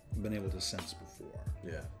been able to sense before.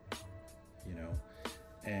 Yeah.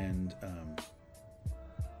 And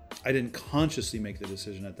I didn't consciously make the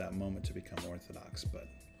decision at that moment to become Orthodox, but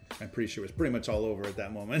I'm pretty sure it was pretty much all over at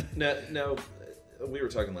that moment. Now, we were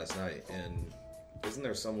talking last night, and isn't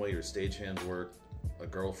there some way your stagehand work, a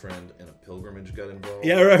girlfriend, and a pilgrimage got involved?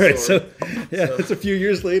 Yeah, right. So it's a few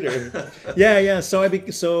years later. Yeah. So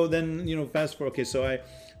then, fast forward. Okay, so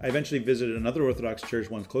I eventually visited another Orthodox church,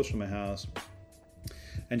 one closer to my house,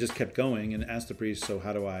 and just kept going and asked the priest, so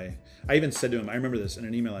how do I even said to him, I remember this in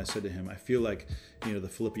an email I said to him, I feel like, the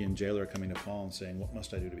Philippian jailer coming to Paul and saying, what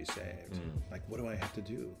must I do to be saved? Like, what do I have to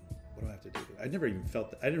do? What do I have to do? I never even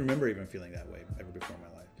felt that. I didn't remember even feeling that way ever before in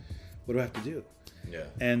my life. What do I have to do? Yeah.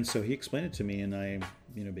 And so he explained it to me, and I,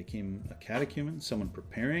 became a catechumen, someone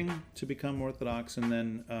preparing to become Orthodox, and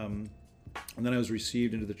then I was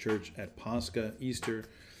received into the church at Pascha, Easter,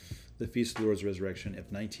 the Feast of the Lord's Resurrection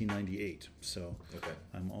of 1998. So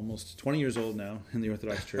I'm almost 20 years old now in the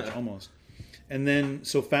Orthodox Church, almost. And then,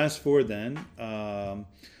 so fast forward then, a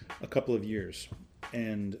couple of years.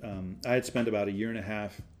 And I had spent about a year and a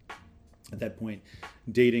half at that point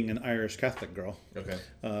dating an Irish Catholic girl,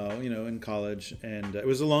 in college. And it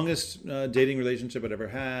was the longest dating relationship I'd ever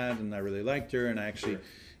had, and I really liked her. And I actually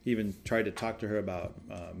even tried to talk to her about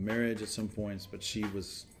marriage at some points, but she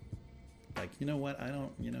was like, you know what, I don't.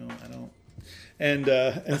 And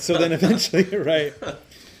so then eventually,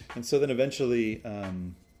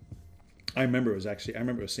 I remember it was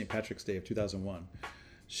St. Patrick's Day of 2001.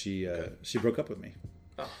 She broke up with me.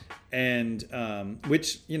 Oh. And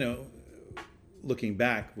which, looking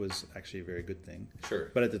back was actually a very good thing. Sure.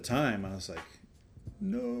 But at the time I was like,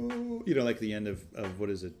 no, like the end of what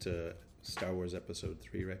is it? Star Wars Episode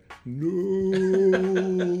 3, right?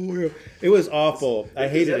 No, it was awful. I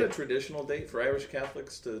hated it. Is that a traditional date for Irish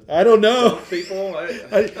Catholics to? I don't know. Dump people?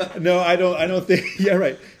 No, I don't think. Yeah,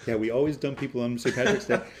 right. Yeah, we always dump people on St. Patrick's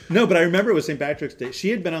Day. No, but I remember it was St. Patrick's Day.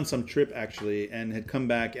 She had been on some trip actually, and had come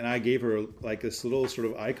back, and I gave her like this little sort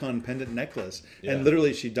of icon pendant necklace, and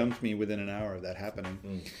literally she dumped me within an hour of that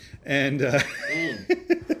happening. And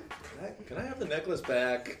can I have the necklace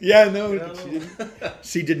back? Yeah, no,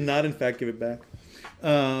 she did not, in fact, give it back,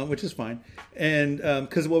 which is fine. And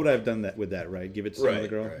because what would I have done with that, right? Give it to another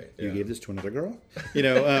girl? Right, yeah. You gave this to another girl?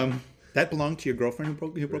 That belonged to your girlfriend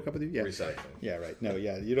who broke up with you? Yeah. Recycling. Yeah, right. No,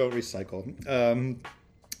 yeah, you don't recycle.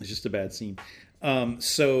 It's just a bad scene.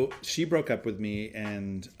 So she broke up with me,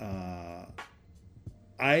 and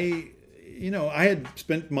I had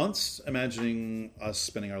spent months imagining us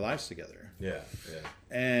spending our lives together. Yeah.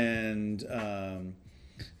 And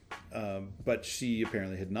but she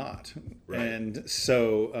apparently had not. Right. And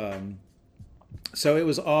so it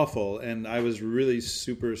was awful, and I was really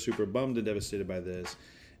super, super bummed and devastated by this.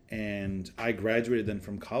 And I graduated then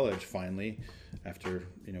from college finally, after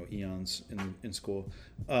eons in school,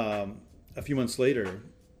 a few months later,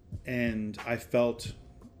 and I felt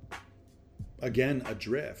again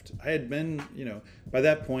adrift. I had been, by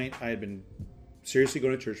that point I had been seriously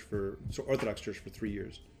going to church Orthodox church for 3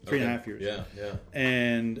 years, 3.5 years. Yeah.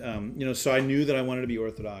 And so I knew that I wanted to be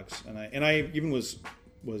Orthodox, and I even was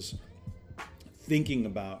thinking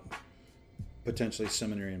about potentially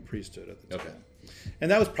seminary and priesthood at the time. Okay. And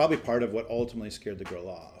that was probably part of what ultimately scared the girl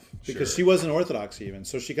off, because she wasn't Orthodox even,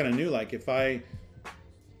 so she kind of knew, like, if I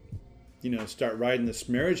start riding this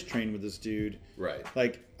marriage train with this dude, right?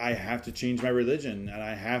 Like, I have to change my religion, and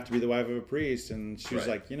I have to be the wife of a priest. And she was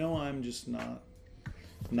like, I'm just not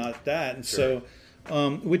that. And so,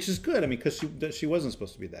 which is good. I mean, because she wasn't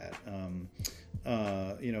supposed to be that,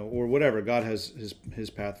 or whatever. God has his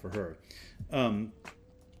path for her.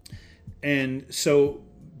 And so,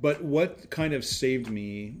 but what kind of saved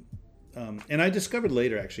me, and I discovered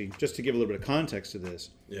later, actually, just to give a little bit of context to this.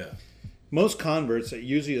 Yeah. Most converts at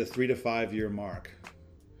usually the 3 to 5 year mark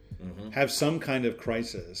have some kind of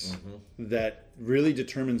crisis that really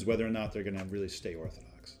determines whether or not they're going to really stay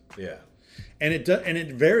Orthodox. Yeah, and it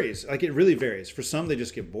varies. Like, it really varies. For some, they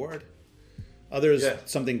just get bored. Others,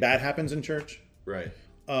 something bad happens in church. Right.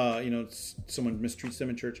 Someone mistreats them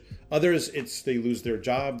in church. Others, they lose their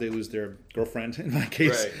job, they lose their girlfriend. In my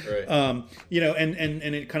case, right.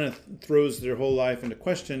 And it kind of throws their whole life into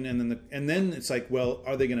question. And then it's like, well,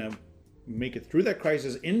 are they going to make it through that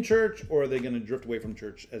crisis in church, or are they going to drift away from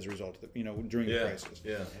church as a result of it, during the crisis?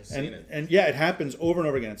 Yeah, I've seen it. And it happens over and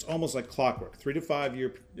over again. It's almost like clockwork. 3 to 5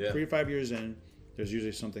 years in, there's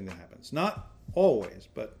usually something that happens. Not always,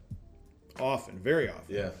 but often, very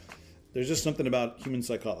often. Yeah. There's just something about human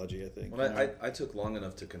psychology, I think. Well, I took long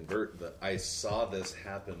enough to convert that I saw this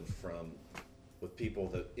happen with people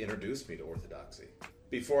that introduced me to Orthodoxy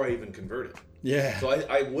before I even converted. Yeah. So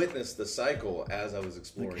I witnessed the cycle as I was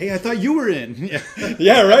exploring. Like, hey, I thought you were in.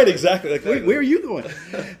 Yeah, right, exactly. Like, wait, where are you going?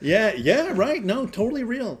 Yeah, right. No, totally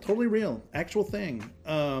real. Actual thing.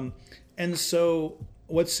 And so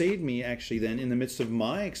what saved me, actually, then, in the midst of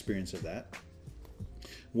my experience of that,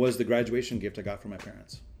 was the graduation gift I got from my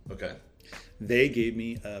parents. Okay. They gave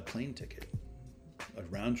me a plane ticket, a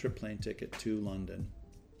round-trip plane ticket to London.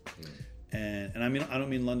 And I don't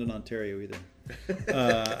mean London, Ontario either.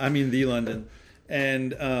 I mean the London.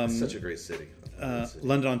 And Such a great city.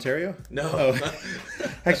 London, Ontario? No. Oh.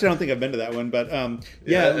 Actually, I don't think I've been to that one. But I haven't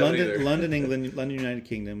either. London, England, London, United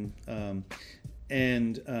Kingdom.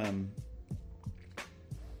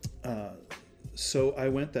 So I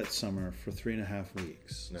went that summer for 3.5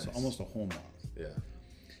 weeks. Nice. So almost a whole month. Yeah.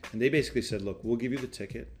 And they basically said, look, we'll give you the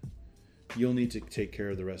ticket. You'll need to take care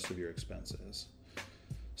of the rest of your expenses.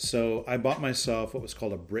 So I bought myself what was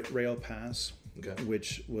called a Brit Rail Pass,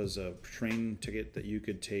 which was a train ticket that you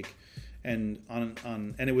could take, and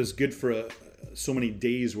and it was good for so many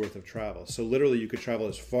days worth of travel. So literally, you could travel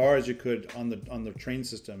as far as you could on the train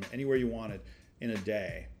system, anywhere you wanted, in a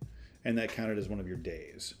day, and that counted as one of your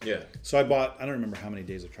days. Yeah. So I don't remember how many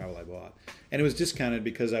days of travel I bought, and it was discounted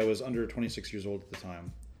because I was under 26 years old at the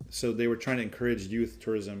time. So they were trying to encourage youth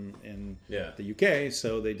tourism in the UK,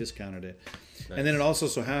 so they discounted it. Nice. And then it also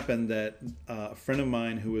so happened that a friend of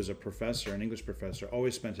mine who was a professor, an English professor,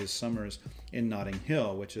 always spent his summers in Notting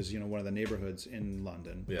Hill, which is one of the neighborhoods in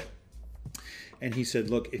London. Yeah. And he said,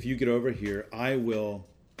 look, if you get over here, I will,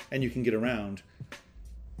 and you can get around,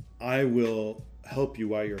 I will help you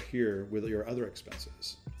while you're here with your other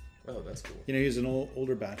expenses. Oh, that's cool. He's an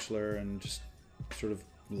older bachelor and just sort of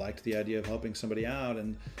liked the idea of helping somebody out.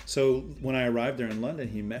 And so when I arrived there in London,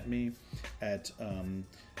 he met me at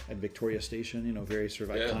Victoria Station, very sort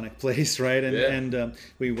of iconic place, right? And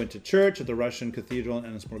we went to church at the Russian Cathedral in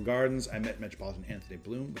Ennismore Gardens. I met Metropolitan Anthony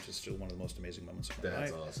Bloom, which is still one of the most amazing moments of my life.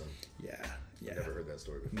 That's awesome. Yeah. I've never heard that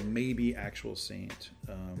story before. Maybe actual saint.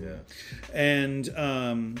 And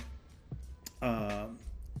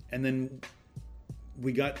then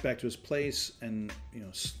we got back to his place, and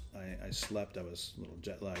I slept. I was a little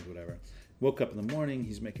jet lagged, whatever. Woke up in the morning.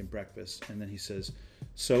 He's making breakfast, and then he says,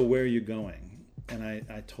 "So where are you going?" And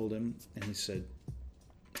I told him, and he said,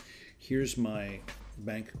 "Here's my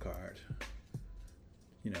bank card.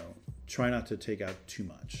 Try not to take out too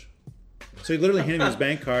much." So he literally handed me his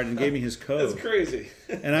bank card and gave me his code. That's crazy.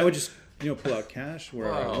 And I would just pull out cash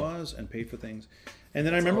wherever I was and pay for things. And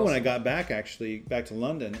then I remember when I got back to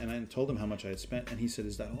London, and I told him how much I had spent, and he said,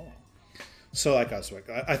 "Is that all?" So I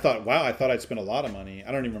thought, wow, I thought I'd spent a lot of money.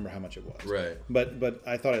 I don't even remember how much it was. Right. But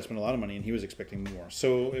I thought I'd spent a lot of money, and he was expecting more.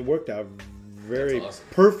 So it worked out very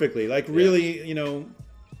perfectly. Like really,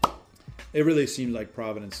 it really seemed like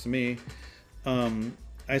Providence to me.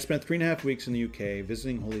 I spent 3.5 weeks in the UK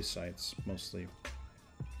visiting holy sites, mostly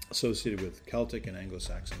associated with Celtic and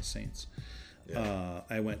Anglo-Saxon saints. Yeah.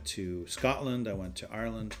 I went to Scotland. I went to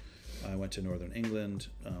Ireland. I went to Northern England.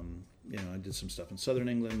 I did some stuff in Southern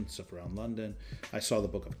England, stuff around London. I saw the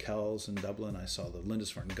Book of Kells in Dublin. I saw the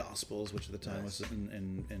Lindisfarne Gospels, which at the time was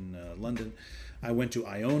in London. I went to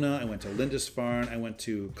Iona. I went to Lindisfarne. I went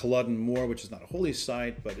to Culloden Moor, which is not a holy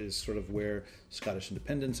site, but is sort of where Scottish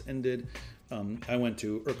independence ended. I went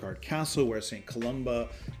to Urquhart Castle, where St. Columba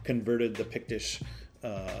converted the Pictish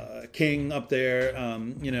king up there,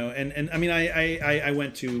 and I mean, I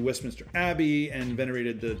went to Westminster Abbey and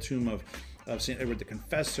venerated the tomb of St. Edward the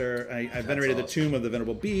Confessor. I venerated the tomb of the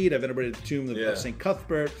Venerable Bede. I venerated the tomb of St.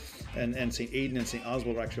 Cuthbert, and St. Aidan and St.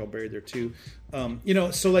 Oswald were actually all buried there too.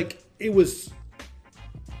 So like it was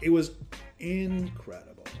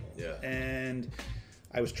incredible. Yeah. And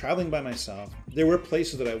I was traveling by myself. There were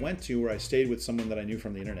places that I went to where I stayed with someone that I knew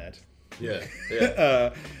from the internet. Yeah.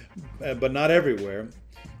 But not everywhere.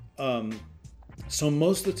 So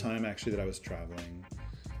most of the time, actually, that I was traveling,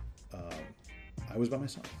 I was by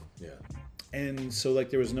myself. Yeah. And so, like,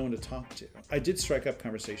 there was no one to talk to. I did strike up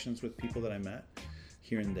conversations with people that I met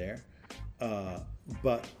here and there,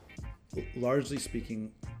 but largely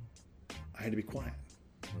speaking, I had to be quiet.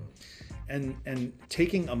 And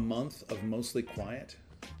taking a month of mostly quiet.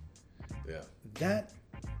 Yeah. That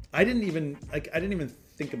I didn't even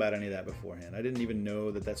think about any of that beforehand. I didn't even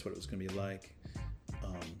know that that's what it was going to be like.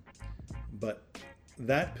 But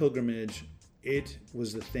that pilgrimage, it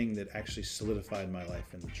was the thing that actually solidified my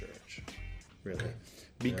life in the church, really,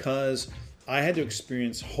 because I had to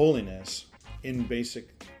experience holiness in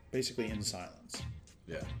basically in silence.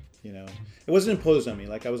 Yeah. It wasn't imposed on me.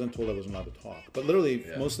 Like I wasn't told I wasn't allowed to talk, but literally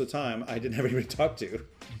most of the time I didn't have anybody to talk to.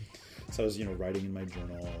 So I was, writing in my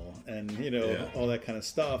journal and, all that kind of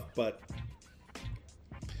stuff. But,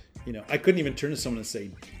 I couldn't even turn to someone and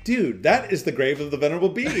say, dude, that is the grave of the Venerable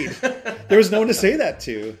Bede. There was no one to say that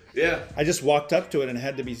to. Yeah. I just walked up to it and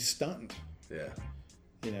had to be stunned. Yeah.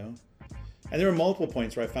 And there were multiple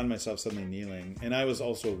points where I found myself suddenly kneeling. And I was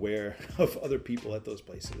also aware of other people at those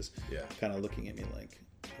places kind of looking at me like,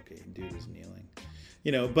 okay, dude is kneeling.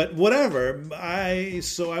 But whatever.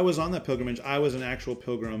 So I was on that pilgrimage. I was an actual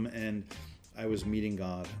pilgrim, and I was meeting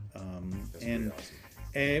God. That's pretty awesome.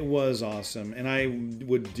 It was awesome, and I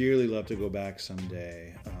would dearly love to go back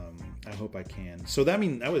someday. I hope I can. So that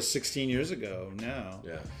was 16 years ago now.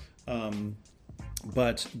 Yeah.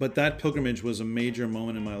 But that pilgrimage was a major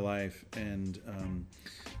moment in my life, and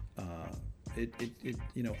it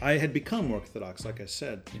I had become Orthodox, like I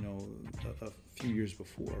said, a few years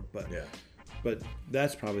before. But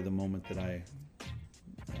that's probably the moment that I,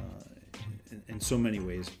 in so many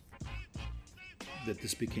ways, that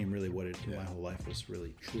this became really what my whole life was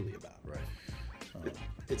really truly about. Right.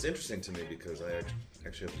 It's interesting to me because I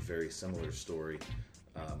actually have a very similar story.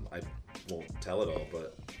 I won't tell it all,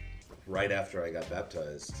 but right after I got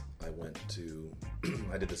baptized,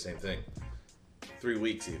 I did the same thing. 3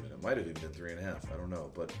 weeks even. It might have even been 3.5. I don't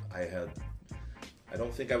know. But I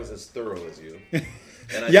don't think I was as thorough as you.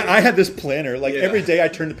 And I had this planner. Every day I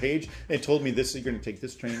turned the page and it told me this, you're going to take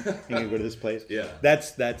this train, you're going to go to this place. Yeah.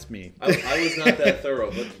 That's me. I was not that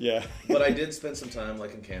thorough, but yeah. But I did spend some time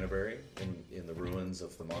in Canterbury, in the ruins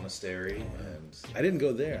of the monastery. And I didn't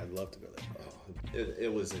go there. I'd love to go there. Oh,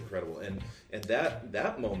 it was incredible. And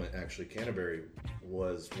that moment, actually, Canterbury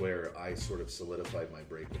was where I sort of solidified my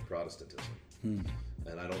break with Protestantism.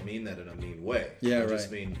 And I don't mean that in a mean way. Yeah, I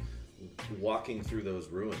just mean walking through those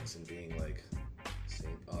ruins and being like,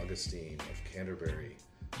 St. Augustine of Canterbury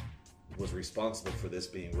was responsible for this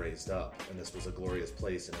being raised up, and this was a glorious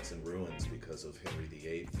place, and it's in ruins because of Henry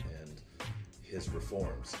VIII and his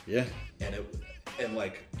reforms. Yeah. And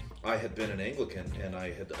I had been an Anglican, and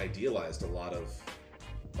I had idealized a lot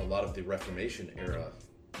of the Reformation era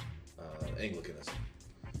Anglicanism,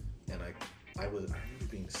 and I remember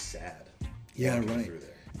being sad. Yeah, right. Through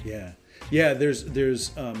there. Yeah. There's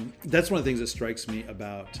that's one of the things that strikes me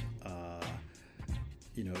about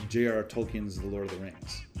J.R.R. Tolkien's The Lord of the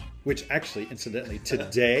Rings, which actually, incidentally,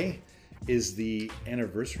 today is the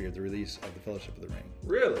anniversary of the release of the Fellowship of the Ring.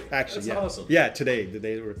 Really? Actually, that's awesome. Yeah, today, the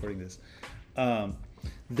day we're recording this.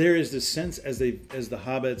 There is this sense as the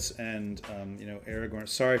hobbits and Aragorn.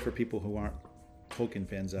 Sorry for people who aren't Tolkien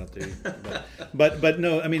fans out there, but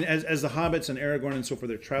no, I mean, as the hobbits and Aragorn and so forth,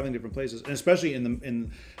 they're traveling different places, and especially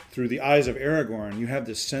through the eyes of Aragorn, you have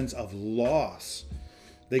this sense of loss.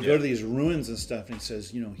 They go to these ruins and stuff, and he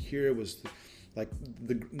says, here was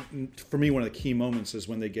for me, one of the key moments is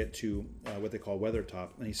when they get to what they call Weathertop,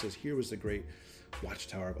 and he says, here was the great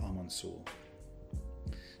watchtower of Amonsul.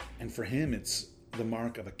 And for him, it's the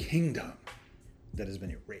mark of a kingdom that has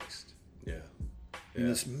been erased. Yeah. In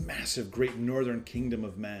this massive, great northern kingdom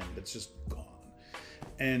of man that's just gone.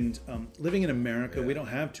 And living in America, we don't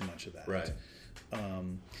have too much of that. Right.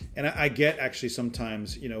 And I get actually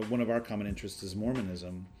sometimes, one of our common interests is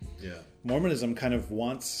Mormonism. Yeah. Mormonism kind of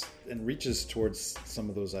wants and reaches towards some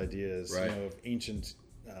of those ideas, of ancient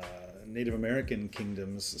Native American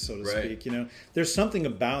kingdoms, so to speak. There's something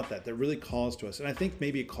about that really calls to us, and I think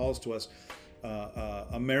maybe it calls to us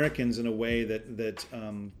Americans in a way that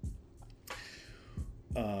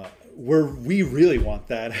where we really want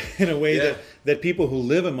that in a way that people who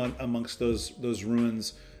live amongst those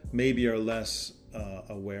ruins maybe are less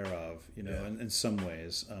aware of, in some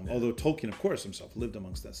ways. Although Tolkien, of course, himself lived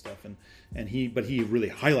amongst that stuff, and he really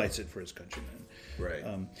highlights it for his countrymen. Right.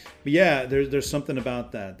 But yeah, there's something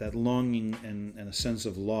about that longing and a sense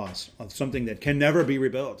of loss of something that can never be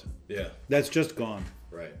rebuilt. Yeah. That's just gone.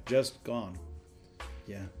 Right. Just gone.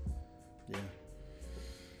 Yeah.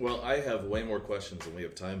 Well, I have way more questions than we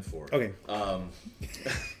have time for. Okay.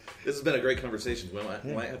 This has been a great conversation.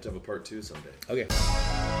 We might have to have a part 2 someday. Okay.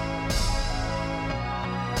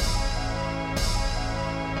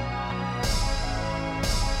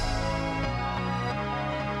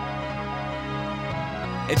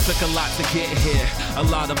 It took a lot to get here, a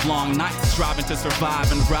lot of long nights striving to survive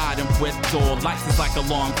and riding with dull lights. It's like a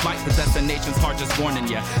long flight, the destination's hard just warning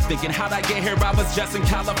ya. Thinking how'd I get here, I was just in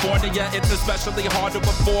California. It's especially hard to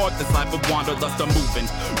afford this life of wanderlust or moving.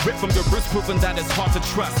 Ripped from your roots, proving that it's hard to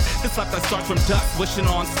trust. This life that starts from dusk, wishing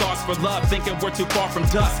on stars for love, thinking we're too far from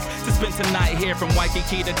dusk. To spend tonight here from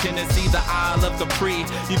Waikiki to Tennessee, the Isle of Capri.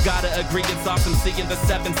 You gotta agree it's awesome seeing the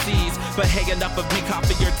 7 seas. But hey, enough of me,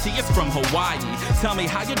 coffee or tea, it's from Hawaii. Tell me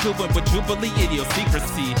how you doing with Jubilee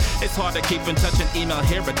idiosyncrasy. It's hard to keep in touch, an email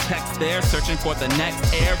here, a text there, searching for the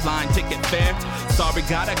next airline ticket fare. Sorry,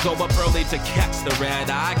 gotta go up early to catch the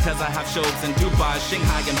red eye, cause I have shows in Dubai,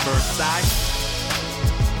 Shanghai, and Versailles.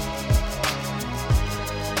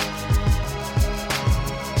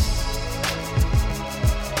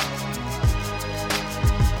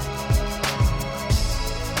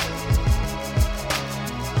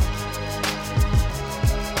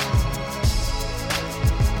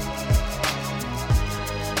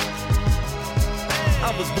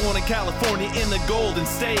 California in the Golden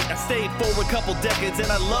State. I stayed for a couple decades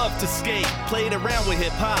and I loved to skate. Played around with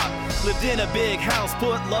hip hop. Lived in a big house,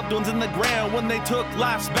 put loved ones in the ground when they took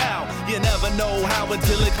life's bow. You never know how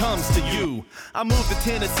until it comes to you. I moved to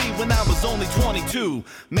Tennessee when I was only 22.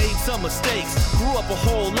 Made some mistakes, grew up a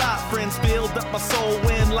whole lot. Friends filled up my soul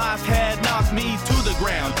when life had knocked me to the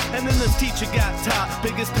ground. And then this teacher got taught.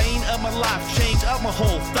 Biggest pain of my life, changed up my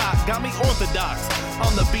whole thought. Got me orthodox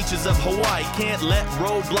on the beaches of Hawaii. Can't let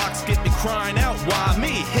roadblocks get me crying out. Why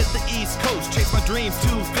me? Hit the East Coast, chase my dreams to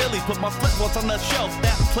Philly. Put my flip-flops on the shelf,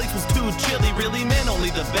 that place was too chilly. Really meant only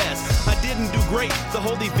the best. I didn't do great, the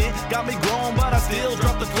whole event got me grown, but I still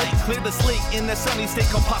dropped the plate. Cleared the slate in that sunny state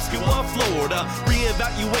called Pascua, Florida.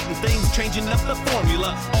 Reevaluating things, changing up the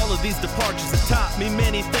formula. All of these departures have taught me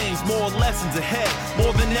many things. More lessons ahead,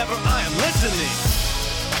 more than ever I am listening.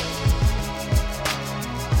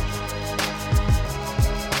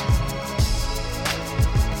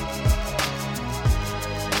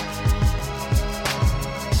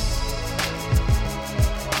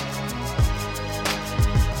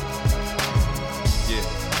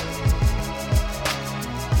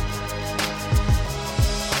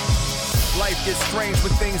 Life gets strange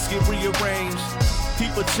when things get rearranged.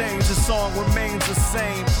 People change, the song remains the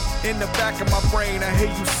same. In the back of my brain, I hear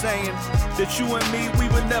you saying that you and me, we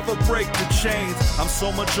would never break the chains. I'm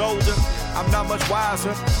so much older, I'm not much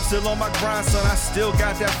wiser. Still on my grind, son, I still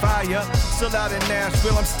got that fire. Still out in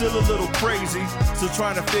Nashville, I'm still a little crazy. Still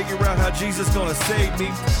trying to figure out how Jesus gonna save me.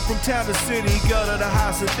 From town to city, gutter to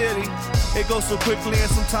house of Diddy. It goes so quickly and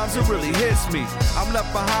sometimes it really hits me. I'm left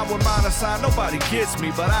behind with mine aside, nobody gets me.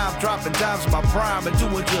 But I'm dropping dimes in my prime and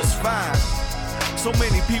doing just fine. So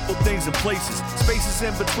many people, things, and places. Spaces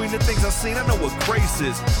in between the things I've seen, I know what grace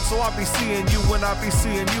is. So I'll be seeing you when I be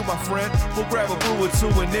seeing you, my friend. We'll grab a brew or two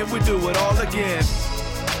and then we do it all again.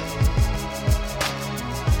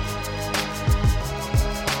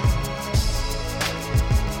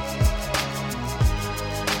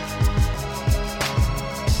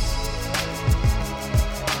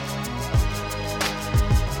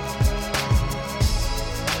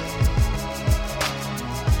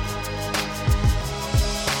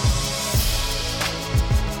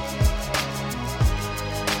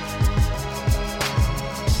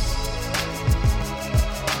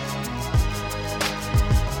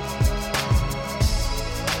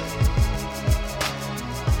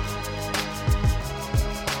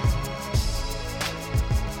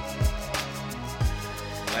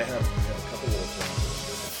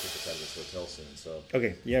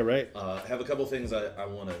 Okay. Yeah. Right. Have a couple things I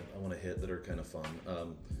want to hit that are kind of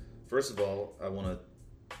fun. First of all, I want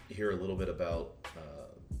to hear a little bit about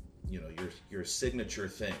your signature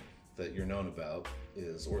thing that you're known about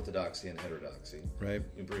is orthodoxy and heterodoxy. Right.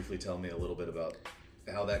 You can briefly tell me a little bit about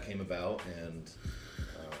how that came about and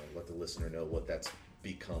let the listener know what that's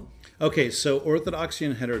become. Okay. So orthodoxy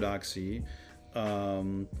and heterodoxy,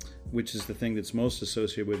 which is the thing that's most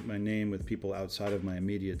associated with my name with people outside of my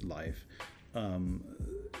immediate life.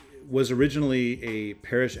 Was originally a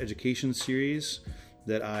parish education series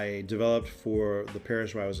that I developed for the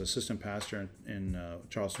parish where I was assistant pastor in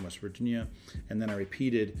Charleston, West Virginia, and then I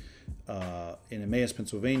repeated in Emmaus,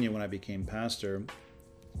 Pennsylvania when I became pastor.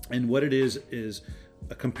 And what it is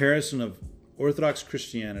a comparison of Orthodox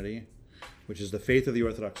Christianity, which is the faith of the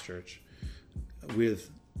Orthodox Church,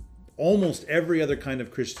 with almost every other kind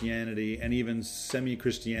of Christianity and even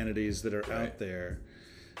semi-Christianities that are out there.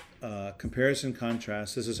 Comparison,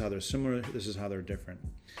 contrast, this is how they're similar, this is how they're different.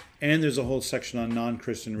 And there's a whole section on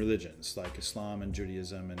non-Christian religions like Islam and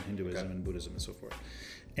Judaism and Hinduism and Buddhism and so forth.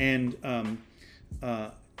 And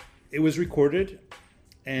it was recorded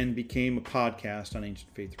and became a podcast on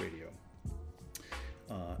Ancient Faith Radio.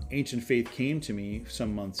 Ancient Faith came to me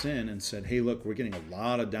some months in and said, hey, look, we're getting a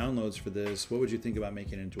lot of downloads for this. What would you think about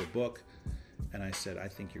making it into a book? And I said, I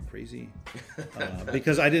think you're crazy.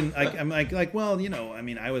 Because I'm like, well,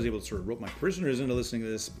 I was able to sort of rope my parishioners into listening to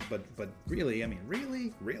this, but really?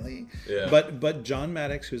 Yeah. But John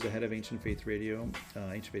Maddox, who's the head of Ancient Faith Radio,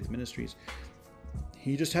 Ancient Faith Ministries,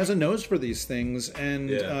 he just has a nose for these things. And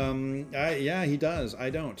he does. I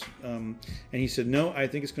don't. And he said, no, I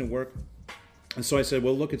think it's going to work. And so I said,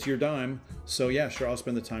 well, look, it's your dime. So yeah, sure, I'll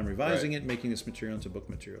spend the time revising it, making this material into book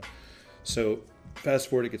material. So fast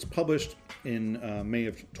forward, it gets published in May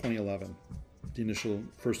of 2011, the initial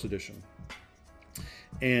first edition.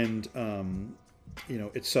 And,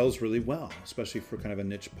 it sells really well, especially for kind of a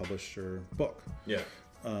niche publisher book. Yeah.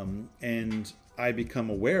 And I become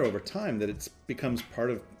aware over time that it becomes part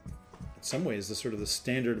of, in some ways, the sort of the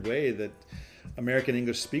standard way that American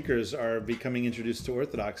English speakers are becoming introduced to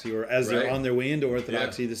Orthodoxy, or as they're Right. on their way into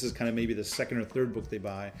Orthodoxy, Yeah. this is kind of maybe the second or third book they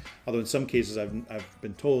buy. Although in some cases I've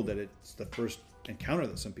been told that it's the first encounter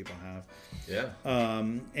that some people have. Yeah.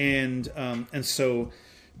 And so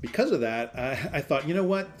because of that, I thought, you know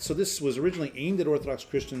what? So this was originally aimed at Orthodox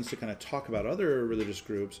Christians to kind of talk about other religious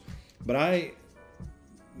groups, but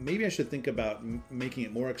maybe I should think about making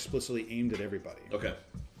it more explicitly aimed at everybody. Okay.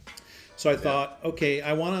 So I thought, okay,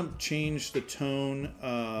 I want to change the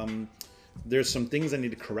tone. There's some things I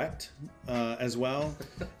need to correct as well,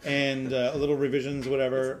 and a little revisions,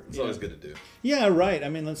 whatever. It's always good to do. Yeah, right. I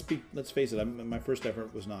mean, let's face it. My first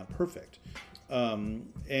effort was not perfect, so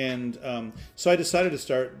I decided to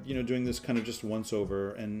start, doing this kind of just once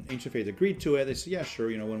over. And Ancient Faith agreed to it. They said, yeah, sure.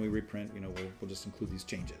 When we reprint, we'll just include these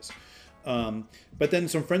changes. But then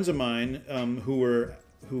some friends of mine who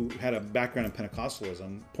had a background in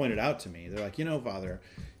Pentecostalism pointed out to me, they're like, Father,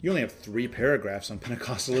 you only have 3 paragraphs on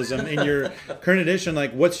Pentecostalism in your current edition.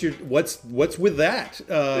 Like, what's with that?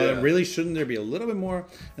 Really, shouldn't there be a little bit more?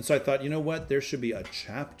 And so I thought, there should be a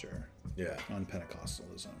chapter on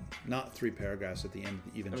Pentecostalism, not 3 paragraphs at the end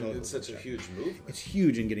of the evangelical. It's such a huge movement. It's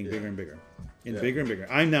huge and getting bigger and bigger, bigger and bigger.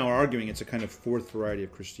 I'm now arguing it's a kind of fourth variety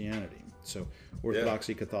of Christianity. So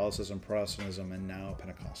Orthodoxy, Catholicism, Protestantism, and now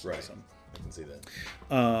Pentecostalism. Right. I can see that.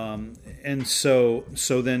 And so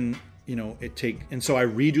then, so I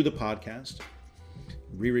redo the podcast,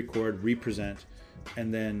 re-record, re-present,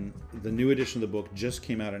 and then the new edition of the book just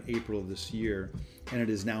came out in April of this year, and it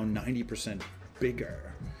is now 90%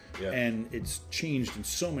 bigger. Yeah. And it's changed in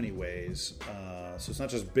so many ways. So it's not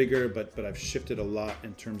just bigger, but I've shifted a lot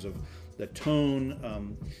in terms of the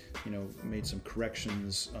tone, made some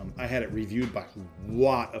corrections. I had it reviewed by a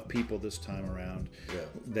lot of people this time around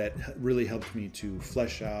that really helped me to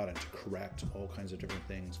flesh out and to correct all kinds of different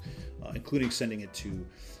things, including sending it to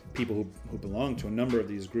people who belong to a number of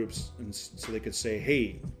these groups, and so they could say,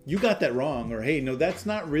 hey, you got that wrong, or hey, no, that's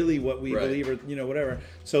not really what we believe, or whatever.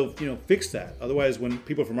 So fix that. Otherwise, when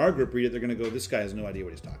people from our group read it, they're going to go, this guy has no idea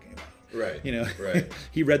what he's talking about. Right. Right.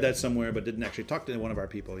 He read that somewhere, but didn't actually talk to one of our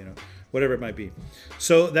people. Whatever it might be.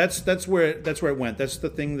 So that's where it went. That's the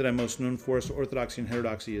thing that I'm most known for. So Orthodoxy and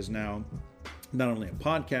Heterodoxy is now not only a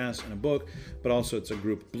podcast and a book, but also it's a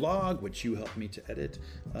group blog, which you helped me to edit.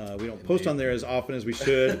 We don't post on there as often as we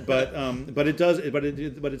should, but it does. But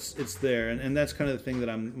it's there, and that's kind of the thing that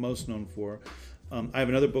I'm most known for. I have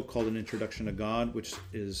another book called An Introduction to God, which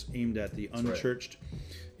is aimed at the unchurched,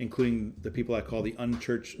 including the people I call the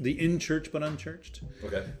unchurched, the in church but unchurched.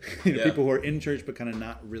 Okay. People who are in church but kind of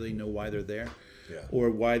not really know why they're there. Yeah. Or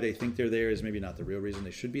why they think they're there is maybe not the real reason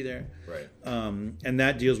they should be there. Right. And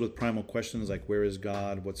that deals with primal questions like, where is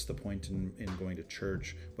God? What's the point in going to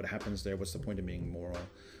church? What happens there? What's the point in being moral?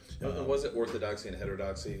 Was it Orthodoxy and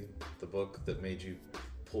Heterodoxy, the book, that made you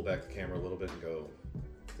pull back the camera a little bit and go,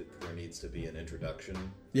 there needs to be an introduction?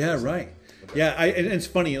 Yeah, right. Okay. Yeah, and it's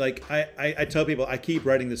funny. Like I tell people, I keep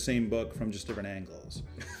writing the same book from just different angles.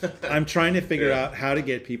 I'm trying to figure out how to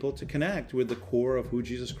get people to connect with the core of who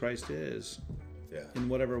Jesus Christ is. Yeah. In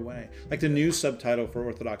whatever way. Like the new subtitle for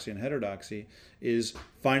Orthodoxy and Heterodoxy is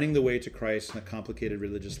Finding the Way to Christ in a Complicated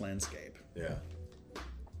Religious Landscape. Yeah.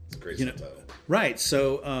 It's a great subtitle. Right.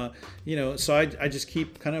 So, so I just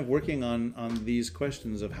keep kind of working on these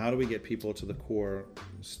questions of how do we get people to the core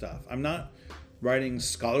stuff. I'm not writing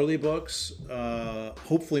scholarly books.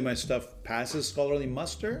 Hopefully my stuff passes scholarly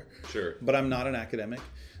muster. Sure. But I'm not an academic.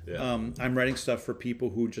 Yeah. I'm writing stuff for people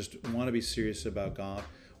who just want to be serious about God,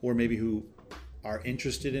 or maybe who are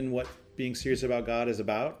interested in what being serious about God is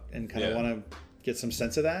about, and kind of want to get some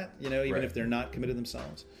sense of that, even if they're not committed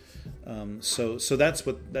themselves. So that's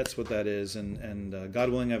what that is, and God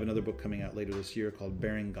willing, I have another book coming out later this year called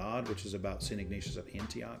Bearing God, which is about St. Ignatius of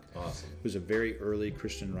Antioch. Awesome. Who's a very early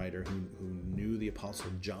Christian writer who knew the Apostle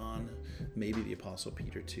John, maybe the Apostle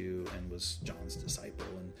Peter too, and was John's disciple,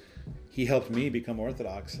 and he helped me become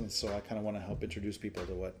Orthodox, and so I kind of want to help introduce people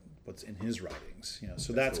to what's in his writings.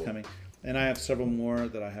 So that's cool. Coming, and I have several more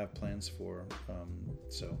that I have plans for.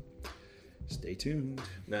 So stay tuned.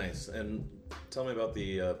 Nice. And tell me about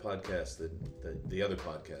the podcast, the other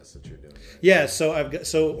podcast that you're doing. Right? Yeah,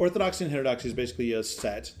 so Orthodoxy and Heterodoxy is basically a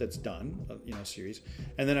set that's done, a series,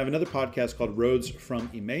 and then I have another podcast called Roads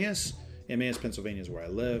from Emmaus. Emmaus, Pennsylvania is where I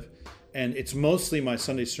live, and it's mostly my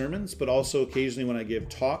Sunday sermons, but also occasionally when I give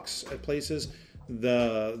talks at places,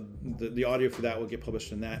 the audio for that will get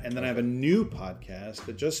published in that. And then I have a new podcast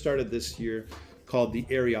that just started this year called The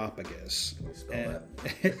Areopagus.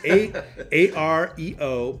 Areopagus.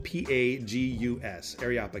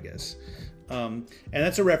 Areopagus. And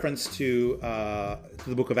that's a reference to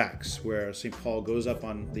the book of Acts, where St. Paul goes up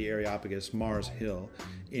on the Areopagus, Mars Hill,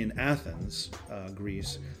 in Athens,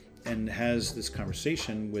 Greece, and has this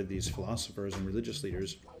conversation with these philosophers and religious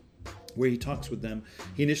leaders, where he talks with them.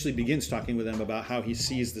 He initially begins talking with them about how he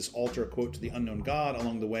sees this altar, quote, to the unknown God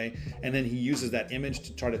along the way, and then he uses that image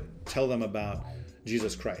to try to tell them about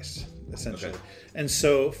Jesus Christ, essentially. Okay. And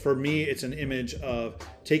so for me, it's an image of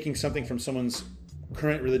taking something from someone's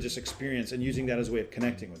current religious experience and using that as a way of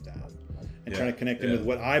connecting with that, and trying to connect them with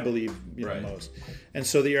what I believe most. And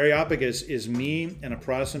so the Areopagus is me and a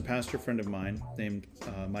Protestant pastor friend of mine named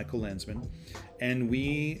Michael Landsman, and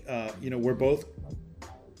we, we're both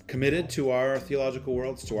committed to our theological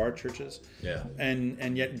worlds, to our churches,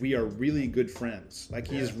 and yet we are really good friends. Like,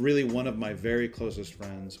 he's really one of my very closest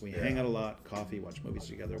friends. We hang out a lot, coffee, watch movies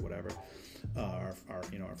together, whatever. Our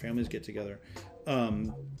families get together,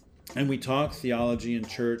 and we talk theology and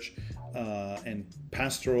church and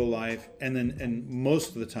pastoral life, and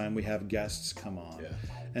most of the time we have guests come on.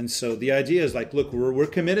 And so the idea is like, look, we're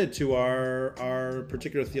committed to our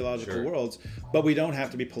particular theological worlds, but we don't have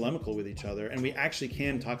to be polemical with each other, and we actually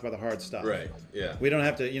can talk about the hard stuff. Right. Yeah. We don't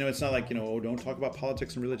have to. It's not like don't talk about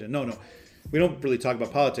politics and religion. No. We don't really talk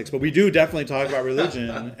about politics, but we do definitely talk about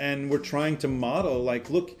religion, and we're trying to model, like,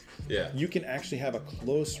 look, you can actually have a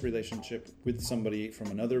close relationship with somebody from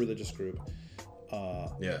another religious group,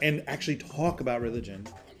 and actually talk about religion,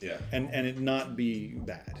 and it not be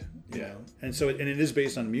bad. You know? And so, and it is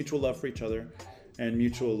based on mutual love for each other and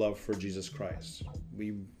mutual love for Jesus Christ.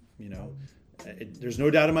 There's no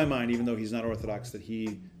doubt in my mind, even though he's not Orthodox, that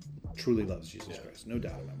he truly loves Jesus Christ. No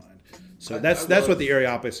doubt in my mind. So that's what the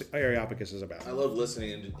Areopagus is about. I love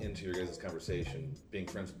listening into your guys' conversation, being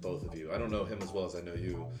friends with both of you. I don't know him as well as I know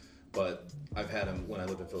you, but I've had him when I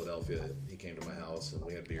lived in Philadelphia. He came to my house and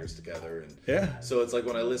we had beers together. And so it's like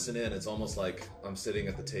when I listen in, it's almost like I'm sitting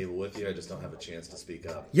at the table with you. I just don't have a chance to speak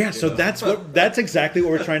up. Yeah, so that's exactly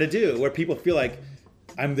what we're trying to do, where people feel like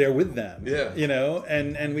I'm there with them.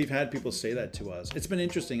 And we've had people say that to us. It's been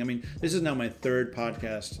interesting. I mean, this is now my third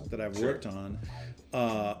podcast that I've worked on,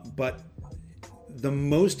 but the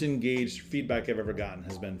most engaged feedback I've ever gotten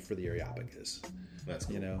has been for the Areopagus. That's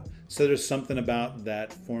cool. So there's something about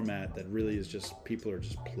that format that really is just, people are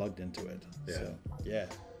just plugged into it. So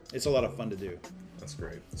it's a lot of fun to do. That's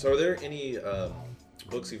great. So are there any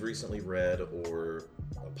books you've recently read or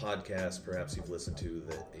a podcast perhaps you've listened to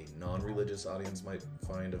that a non-religious audience might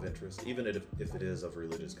find of interest, even if it is of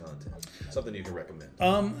religious content? Something you can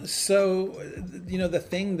recommend. So the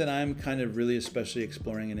thing that I'm kind of really especially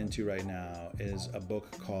exploring and into right now is a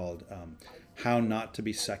book called How Not to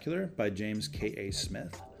Be Secular by James K.A.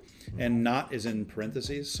 Smith. And not is in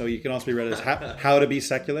parentheses, so you can also be read as how to be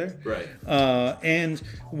secular. Right. And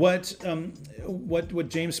what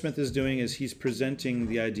James Smith is doing is he's presenting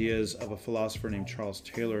the ideas of a philosopher named Charles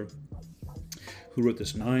Taylor, who wrote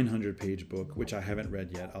this 900-page book, which I haven't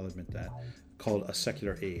read yet, I'll admit that, called A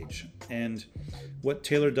Secular Age. And what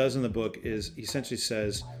Taylor does in the book is he essentially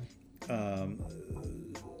says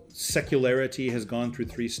secularity has gone through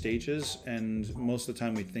 3 stages, and most of the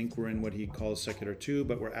time we think we're in what he calls secular 2,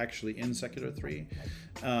 but we're actually in secular 3.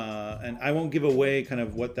 And I won't give away kind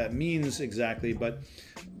of what that means exactly, but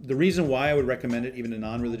the reason why I would recommend it even to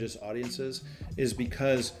non-religious audiences is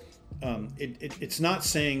because it's not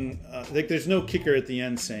saying, like, there's no kicker at the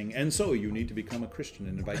end saying, and so you need to become a Christian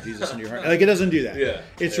and invite Jesus into your heart. Like, it doesn't do that.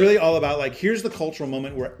 It's really all about, like, here's the cultural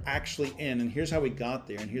moment we're actually in, and here's how we got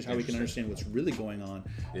there, and here's how we can understand what's really going on,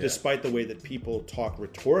 despite the way that people talk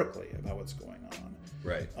rhetorically about what's going on.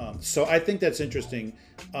 Right. So I think that's interesting.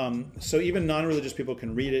 So even non-religious people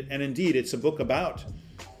can read it, and indeed, it's a book about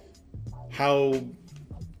how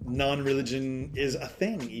non-religion is a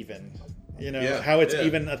thing, even. How it's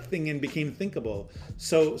even a thing and became thinkable.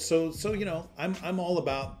 So I'm all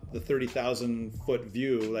about the 30,000-foot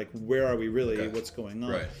view. Like, where are we really? What's going on?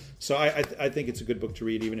 Right. So I think it's a good book to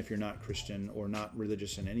read, even if you're not Christian or not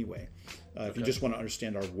religious in any way. If you just want to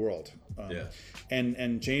understand our world.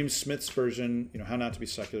 And James Smith's version, How Not to Be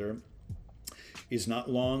Secular, is not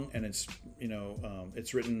long, and it's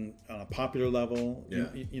it's written on a popular level.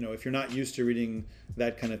 If you're not used to reading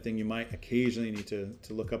that kind of thing, you might occasionally need to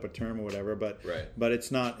look up a term or whatever. But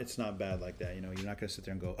it's not bad like that. You're not going to sit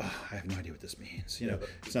there and go, oh, I have no idea what this means.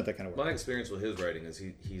 It's not that kind of work. My experience with his writing is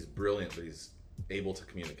he's brilliant, but he's able to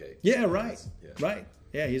communicate. Right.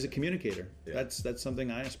 Yeah, he's a communicator. That's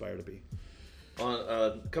something I aspire to be. On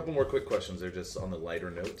a couple more quick questions. They're just on the lighter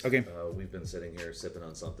note. Okay. We've been sitting here sipping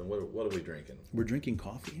on something. What are we drinking? We're drinking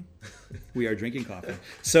coffee. We are drinking coffee.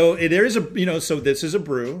 So there is so this is a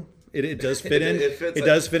brew. It does fit in. It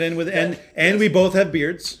does fit in with and we both have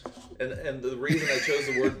beards. And the reason I chose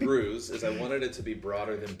the word brews is I wanted it to be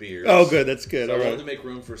broader than beers. Oh, good. That's good. So All I right. wanted to make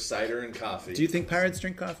room for cider and coffee. Do you think pirates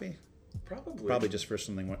drink coffee? Probably. Probably just first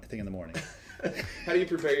thing in the morning. How do you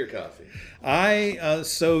prepare your coffee?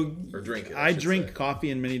 Or drink it, I should drink say. coffee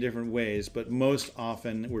in many different ways, but most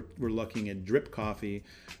often we're looking at drip coffee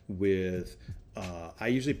with. I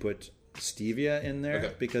usually put stevia in there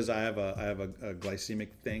Okay. because I have a glycemic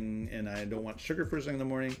thing and I don't want sugar first thing in the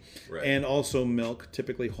morning, Right. and also milk,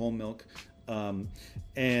 typically whole milk.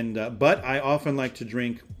 But I often like to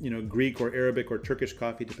drink, Greek or Arabic or Turkish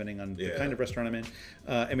coffee, depending on the Yeah. kind of restaurant I'm in.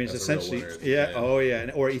 I mean, it's That's a real essentially, winner, yeah, yeah. oh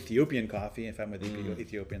yeah, or Ethiopian coffee. If I'm with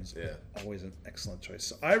Ethiopians, Yeah. always an excellent choice.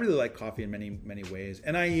 So I really like coffee in many, many ways,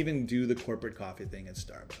 and I even do the corporate coffee thing at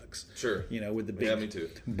Starbucks. Sure. With the Yeah, big me too.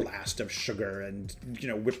 blast of sugar and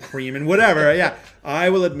whipped cream and whatever. Yeah, I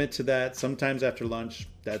will admit to that. Sometimes after lunch,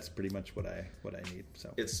 that's pretty much what I need.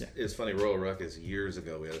 So It's funny, Royal Ruckus, years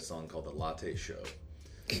ago, we had a song called The Latte Show.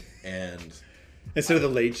 And instead of the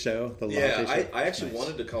late show, the latte show. I actually Nice.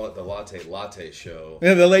 wanted to call it the Latte Show.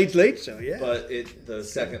 Yeah, the late show. Yeah, But the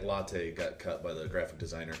second latte got cut by the graphic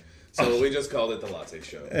designer. So we just called it the Latte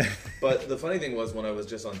Show. But the funny thing was, when I was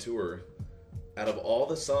just on tour, out of all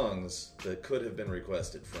the songs that could have been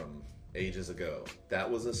requested from ages ago, that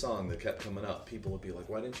was a song that kept coming up. People would be like,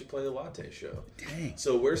 why didn't you play the Latte Show? Dang.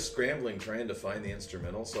 So we're scrambling trying to find the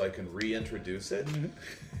instrumental so I can reintroduce it.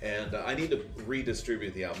 And I need to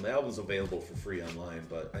redistribute the album. The album's available for free online,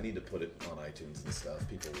 but I need to put it on iTunes and stuff.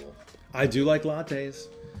 People will... I do like lattes.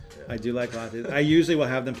 I do like lattes. I usually will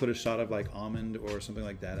have them put a shot of like almond or something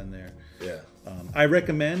like that in there. Yeah. I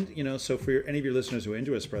recommend, so for any of your listeners who are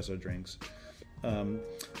into espresso drinks,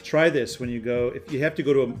 try this when you go. If you have to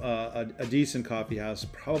go to a decent coffee house,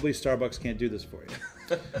 probably Starbucks can't do this for you.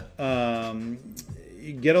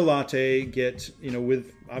 Get a latte.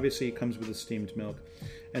 With obviously it comes with the steamed milk,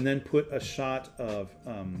 and then put a shot of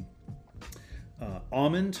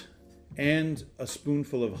almond and a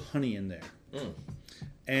spoonful of honey in there.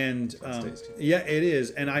 And tasty. yeah, it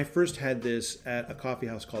is. And I first had this at a coffee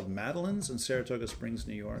house called Madeline's in Saratoga Springs,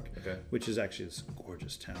 New York, which is actually this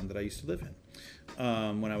gorgeous town that I used to live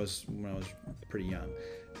in when I was pretty young.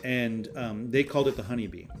 And they called it the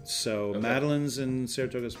Honeybee. So Madeline's in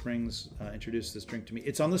Saratoga Springs introduced this drink to me.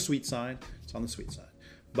 It's on the sweet side.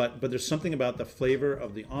 But there's something about the flavor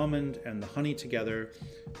of the almond and the honey together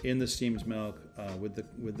in the steamed milk with the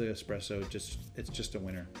espresso. It's just a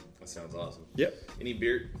winner. That sounds awesome. Yep. Any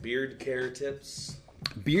beard care tips?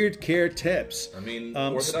 Beard care tips. I mean,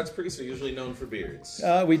 Orthodox priests are usually known for beards.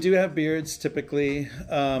 We do have beards typically.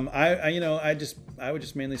 I would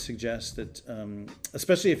just mainly suggest that,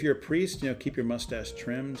 especially if you're a priest, keep your mustache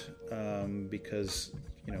trimmed because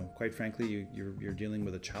quite frankly, you're dealing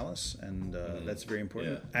with a chalice, and that's very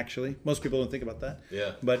important. Yeah. Actually, most people don't think about that.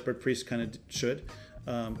 Yeah. But priests kind of should.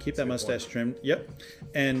 Keep that mustache trimmed. Yep.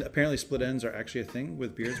 And apparently split ends are actually a thing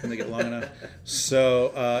with beards when they get long enough.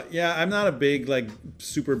 So, I'm not a big,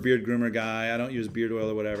 super beard groomer guy. I don't use beard oil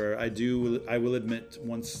or whatever. I will admit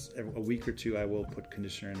once a week or two I will put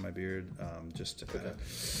conditioner in my beard just to kind of,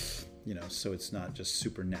 so it's not just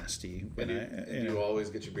super nasty. And do you always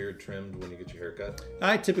get your beard trimmed when you get your haircut?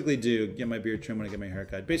 I typically do get my beard trimmed when I get my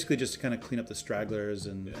haircut. Basically just to kind of clean up the stragglers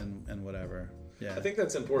and whatever. Yeah. I think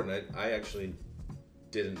that's important. I actually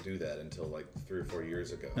didn't do that until 3 or 4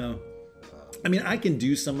 years ago. No. I mean, I can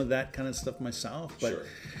do some of that kind of stuff myself, but Sure.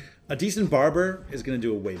 a decent barber is going to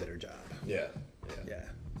do a way better job. Yeah. Yeah.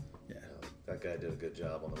 That guy did a good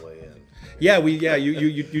job on the way in. Yeah,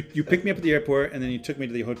 you picked me up at the airport and then you took me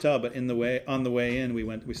to the hotel, but on the way in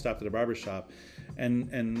we stopped at a barber shop,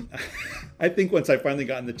 and I think once I finally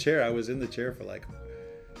got in the chair, I was in the chair for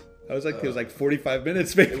it was 45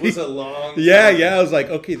 minutes maybe. It was a long Yeah, time. I was like,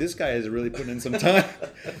 okay, this guy is really putting in some time.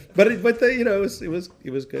 but it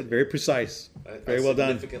was good, very precise. Very well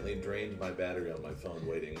done. I significantly drained my battery on my phone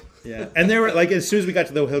waiting. Yeah, and there were as soon as we got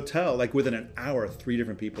to the hotel, within an hour, 3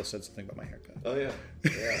 different people said something about my haircut. Oh yeah.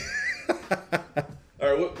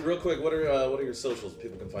 All right, real quick, what are your socials?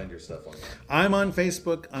 People can find your stuff online. I'm on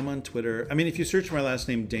Facebook. I'm on Twitter. I mean, if you search for my last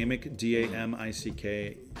name, Damick,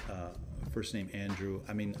 Damick, first name Andrew.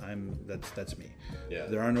 I mean, that's me. Yeah.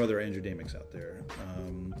 There are no other Andrew Damicks out there.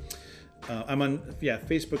 I'm on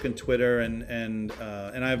Facebook and Twitter, and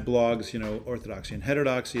I have blogs. Orthodoxy and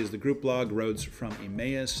Heterodoxy is the group blog. Roads from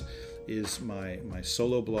Emmaus is my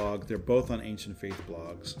solo blog. They're both on Ancient Faith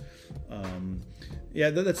blogs.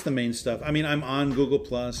 That's the main stuff. I mean, I'm on Google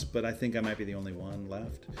Plus, but I think I might be the only one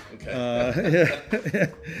left. Okay.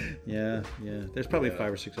 Yeah. There's probably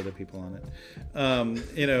 5 or 6 other people on it.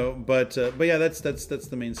 But yeah, that's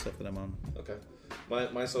the main stuff that I'm on. Okay.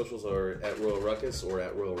 My socials are at Royal Ruckus or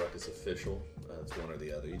at Royal Ruckus Official. It's one or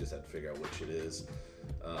the other. You just have to figure out which it is.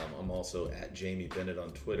 I'm also at Jamie Bennett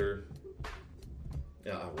on Twitter.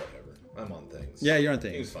 Yeah, whatever. I'm on things. Yeah, you're on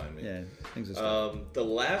things. You can find me. Yeah, things is stuff. The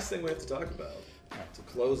last thing we have to talk about to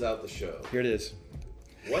close out the show. Here it is.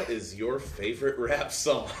 What is your favorite rap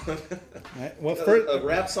song? Well, a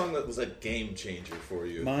rap song that was a game changer for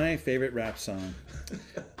you. My favorite rap song.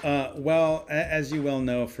 Well, as you well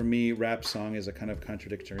know, for me, rap song is a kind of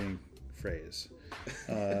contradictory phrase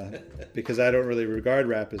because I don't really regard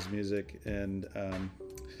rap as music, and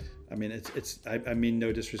I mean I mean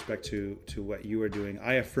no disrespect to what you are doing.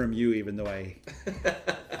 I affirm you, even though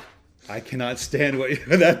I cannot stand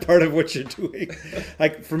that part of what you're doing.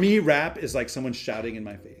 Like, for me, rap is like someone shouting in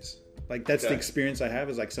my face. Like, that's the experience I have,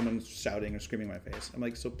 is like someone shouting or screaming in my face. I'm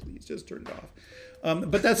like, so please just turn it off.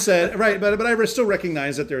 But that said, right, but I still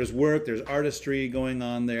recognize that there's work, there's artistry going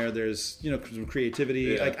on there, there's, some creativity.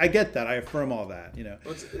 Yeah. Like, I get that. I affirm all that,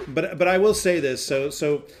 But I will say this.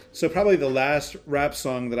 So probably the last rap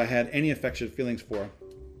song that I had any affectionate feelings for,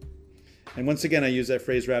 and once again, I use that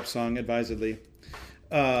phrase rap song advisedly,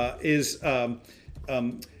 is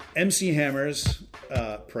MC Hammer's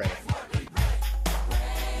Pray.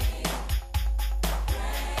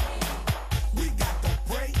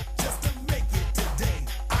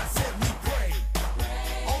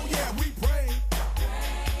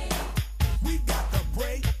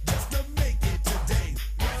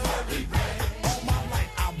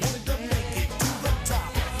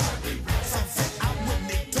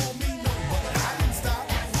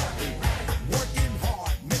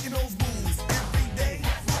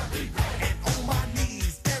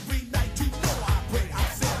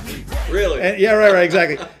 Really? And, yeah, right,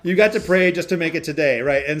 exactly. You got to pray just to make it today,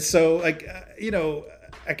 right? And so, like,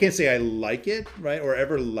 I can't say I like it, right, or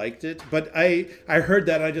ever liked it, but I heard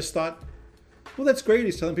that and I just thought, well, that's great.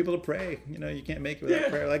 He's telling people to pray. You can't make it without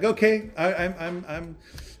prayer. Like, okay, I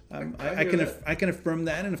can affirm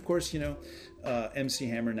that, and of course, MC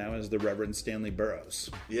Hammer now is the Reverend Stanley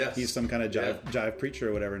Burroughs. Yes, he's some kind of jive preacher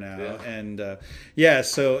or whatever now, and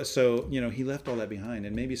so he left all that behind,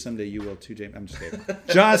 and maybe someday you will too, James. I'm just kidding.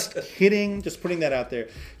 Just kidding. Just putting that out there.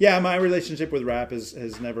 Yeah, my relationship with rap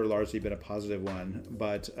has never largely been a positive one,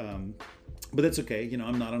 but that's okay.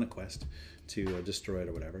 I'm not on a quest to destroy it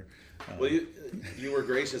or whatever. Well, you were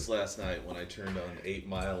gracious last night when I turned on 8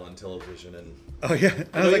 Mile on television, and oh yeah,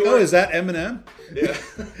 I was like, oh, is that Eminem?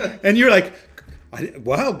 Yeah, and you're like,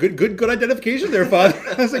 wow, good identification there, Father.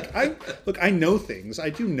 I was like, I know things. I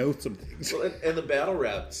do know some things. Well, and the battle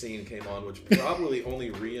rap scene came on, which probably only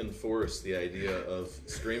reinforced the idea of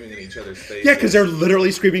screaming in each other's faces. Yeah, because they're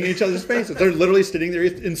literally screaming in each other's faces. They're literally sitting there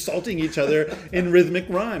insulting each other in rhythmic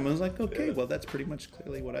rhyme. I was like, okay, well, that's pretty much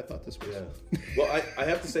clearly what I thought this was. Yeah. Well, I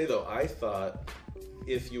have to say, though, I thought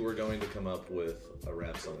if you were going to come up with a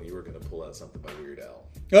rap song, you were going to pull out something by Weird Al.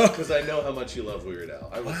 Oh, because I know how much you love Weird Al.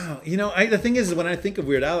 Wow. The thing is, when I think of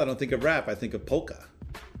Weird Al, I don't think of rap. I think of polka.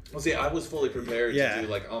 Well, see, I was fully prepared to do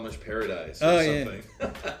like Amish Paradise or something.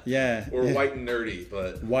 Yeah. Or White and Nerdy,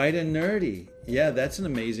 but White and Nerdy. Yeah, that's an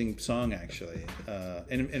amazing song, actually.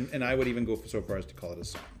 And I would even go so far as to call it a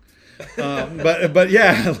song. But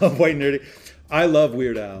yeah, I love White and Nerdy. I love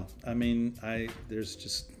Weird Al. I mean, there's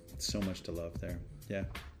just so much to love there. Yeah.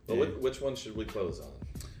 Well, which one should we close on?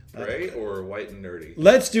 Pray or White and Nerdy?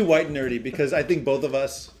 Let's do White and Nerdy, because I think both of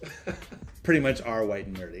us pretty much are white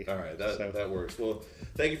and nerdy. All right, that works. Well,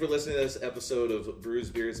 thank you for listening to this episode of Brews,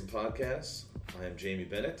 Beards, and Podcasts. I am Jamie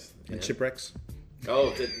Bennett. And Shipwrecks.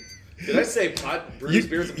 Oh, did I say Brews,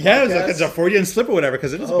 Beards, and Podcasts? Yeah, it was like it's a Freudian slip or whatever,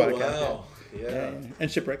 because it is a podcast. Wow. Yeah.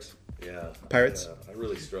 And Shipwrecks. Yeah. Pirates. I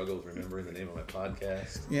really struggle with remembering the name of my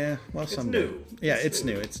podcast. Yeah, well, it's new. Yeah, it's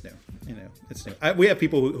new. It's new. It's new. We have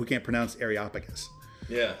people who can't pronounce Areopagus.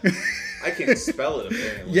 Yeah, I can't spell it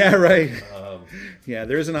apparently. Yeah, right. Yeah,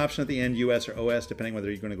 there is an option at the end, US or OS, depending whether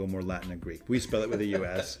you're going to go more Latin or Greek. We spell it with a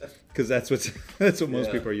US because that's what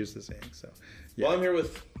most people are used to saying. So, yeah. Well, I'm here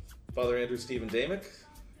with Father Andrew Stephen Damick,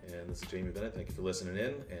 and this is Jamie Bennett. Thank you for listening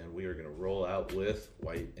in, and we are going to roll out with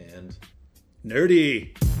White and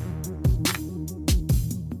Nerdy.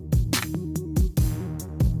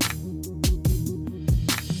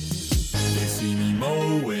 They see me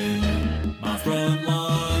mowing my front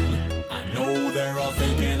lawn. I know they're all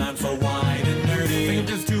thinking I'm so white and nerdy. Think I'm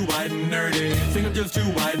just too white and nerdy. Think I'm just too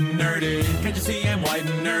white and nerdy. Can't you see I'm white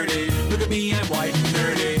and nerdy? Look at me, I'm white and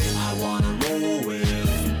nerdy. I wanna roll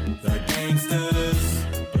with the gangsters,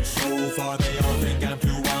 but so far they all think I'm too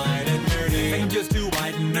white and nerdy. Think I'm just too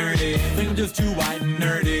white and nerdy. Think I'm just too white and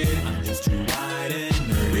nerdy. I'm just too white and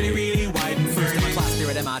nerdy. Really, really white and nerdy. First in my class there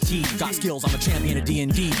at MIT, got skills, I'm a champion of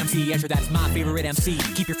D&D. MC Escher, that's my favorite MC.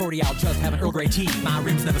 Keep your 40 out, just have an Earl Grey tea. My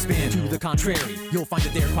rims never spin, to the contrary. You'll find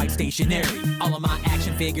that they're quite stationary. All of my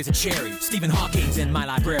action figures are cherry. Stephen Hawking's in my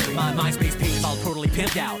library. My MySpace page all totally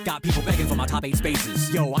pimped out. Got people begging for my top 8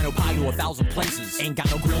 spaces. Yo, I know pie to 1,000 places. Ain't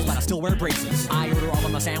got no grills, but I still wear braces. I order all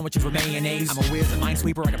of my sandwiches with mayonnaise. I'm a whiz, a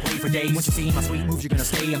minesweeper, I can play for days. Once you see my sweet moves, you're gonna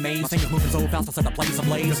stay amazed. My fingers moving so fast, I'll set the place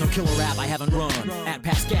ablaze. There's no killer rap I haven't run. At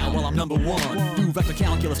Pascal, well, I'm number 1. Do vector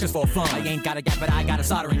calculus just for fun. I ain't got a gap, but I got a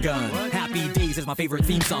soldering gun. Happy Days is my favorite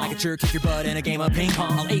theme song. I can sure kick your butt in a game of ping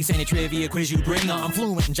pong. I'll ace any trivia quiz you bring on. I'm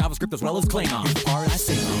fluent in JavaScript as well as Klingon. Here's the part I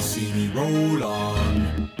sing. They see me roll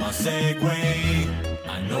on my Segway.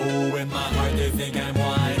 I know in my heart they think I'm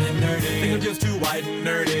white and nerdy. Think I'm just too white and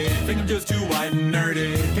nerdy. Think I'm just too white and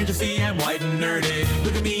nerdy. Can't you see I'm white and nerdy?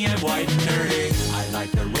 Look at me, I'm white and nerdy. I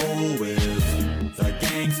like to roll with the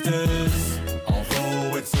gangsters.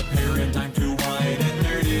 Although it's apparent I'm too white and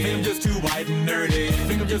nerdy. Think I'm just too white and nerdy.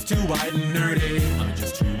 Think I'm just too white and nerdy. I'm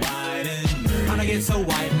just too white and nerdy. How'd I get so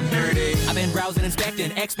white and nerdy? I've been browsing,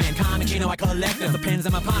 inspecting X-Men comics, you know I collect them. The pens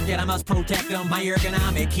in my pocket, I must protect them. My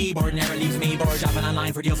ergonomic keyboard never leaves me bored. Shopping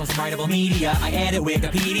online for deals on some writable media. I edit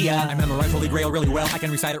Wikipedia. I memorize Holy Grail really well. I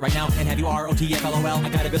can recite it right now and have you ROTFLOL. I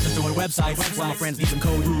got a business doing websites. While my friends need some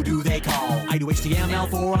code, who do they call? I do HTML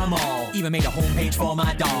for them all. Even made a homepage for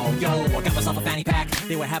my dog. Yo, I got myself a fanny pack.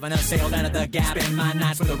 They were having a sale down at the Gap. Spend my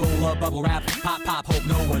nights with a roll of bubble wrap. Pop, pop, hope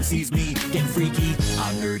no one sees me getting freaky.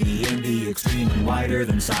 I'm nerdy in the extreme and whiter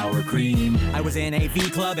than sour cream. I was in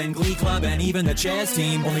AV Club and Glee Club and even the chess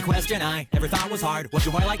team. Only question I ever thought was hard was,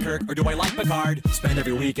 do I like Kirk or do I like Picard? Spend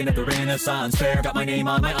every weekend at the Renaissance Fair. Got my name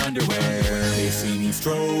on my underwear. They see me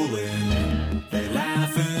strolling, they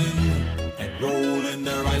laughing and rolling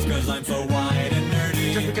their eyes cause I'm so white and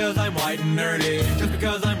nerdy. Just because I'm white and nerdy. Just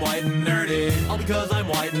because I'm white and nerdy. All because I'm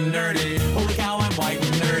white and nerdy. Holy cow, I'm white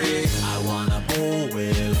and nerdy. I wanna bowl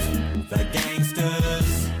with the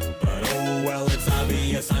gangsters, but oh well, it's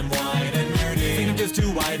obvious I'm white and nerdy. Think I'm just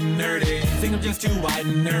too white and nerdy. Think I'm just too white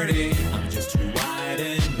and nerdy. I'm just too white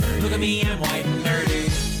and nerdy. Look at me, I'm white and nerdy.